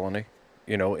actually a felony.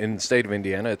 In the state of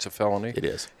Indiana, it's a felony. It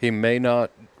is. He may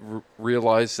not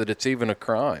realize that it's even a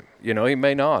crime. He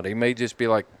may not. He may just be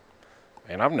like,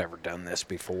 man, I've never done this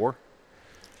before.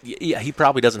 Yeah, he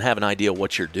probably doesn't have an idea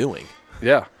what you're doing.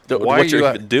 Yeah. What you're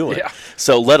even doing. Yeah.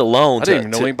 So let alone I didn't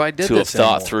even know anybody did to this have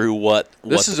thought anymore. through what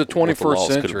this is a 21st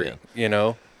century,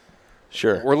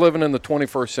 Sure. We're living in the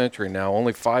 21st century now.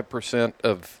 Only 5%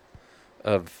 of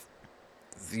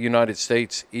the United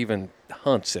States even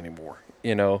hunts anymore,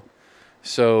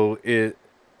 So it's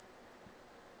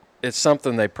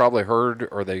something they probably heard,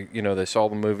 or they saw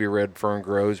the movie Red Fern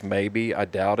Grows. Maybe, I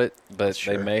doubt it, but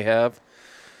Sure. they may have.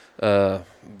 Yeah,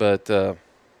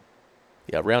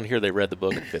 around here they read the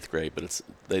book in 5th grade, but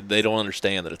they don't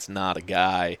understand that it's not a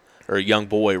guy or a young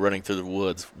boy running through the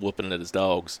woods whooping at his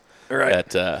dogs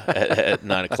Right. at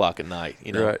 9 o'clock at night.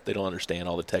 Right. They don't understand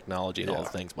all the technology and all the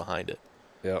things behind it.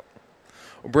 Yep.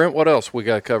 Well, Brent, what else we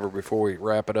got to cover before we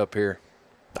wrap it up here?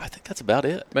 I think that's about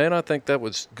it. Man, I think that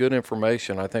was good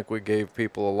information. I think we gave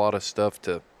people a lot of stuff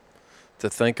to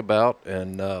think about,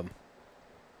 and I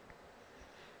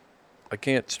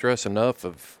can't stress enough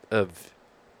of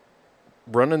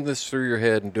running this through your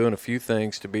head and doing a few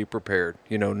things to be prepared.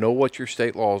 Know what your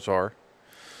state laws are.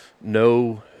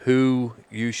 Know who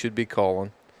you should be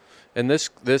calling. And this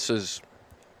is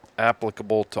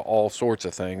applicable to all sorts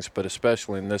of things, but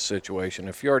especially in this situation.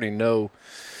 If you already know,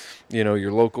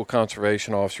 your local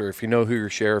conservation officer, if you know who your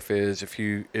sheriff is, if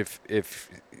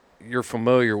you're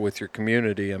familiar with your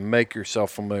community and make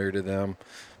yourself familiar to them,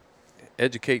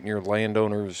 educating your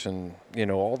landowners and,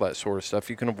 all that sort of stuff,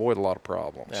 you can avoid a lot of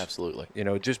problems. Absolutely.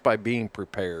 Just by being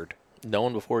prepared.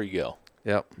 Knowing before you go.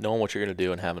 Yep. Knowing what you're going to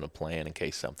do and having a plan in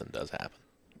case something does happen.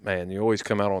 Man, you always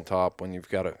come out on top when you've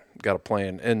got a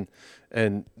plan,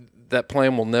 and that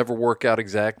plan will never work out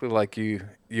exactly like you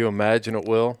imagine it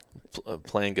will.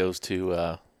 Plan goes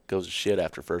to shit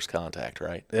after first contact,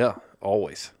 right? Yeah,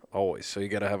 always. So you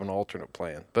got to have an alternate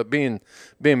plan. But being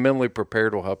mentally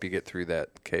prepared will help you get through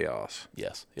that chaos.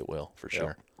 Yes, it will for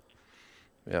sure.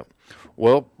 Yep.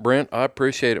 Well, Brent, I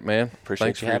appreciate it, man. Appreciate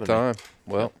Thanks you for your having time.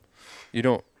 me. Well, you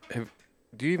don't have.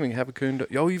 Do you even have a coon?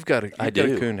 Oh, you've got a. I do.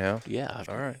 Got a coon house. Yeah.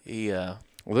 All right. He well,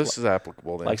 this is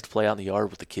applicable then. likes to play out in the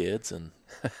yard with the kids, and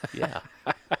yeah.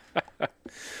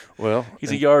 Well,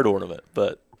 he's a yard ornament,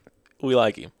 but we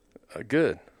like him.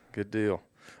 Good deal.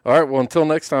 All right. Well, until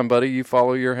next time, buddy. You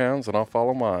follow your hounds, and I'll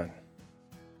follow mine.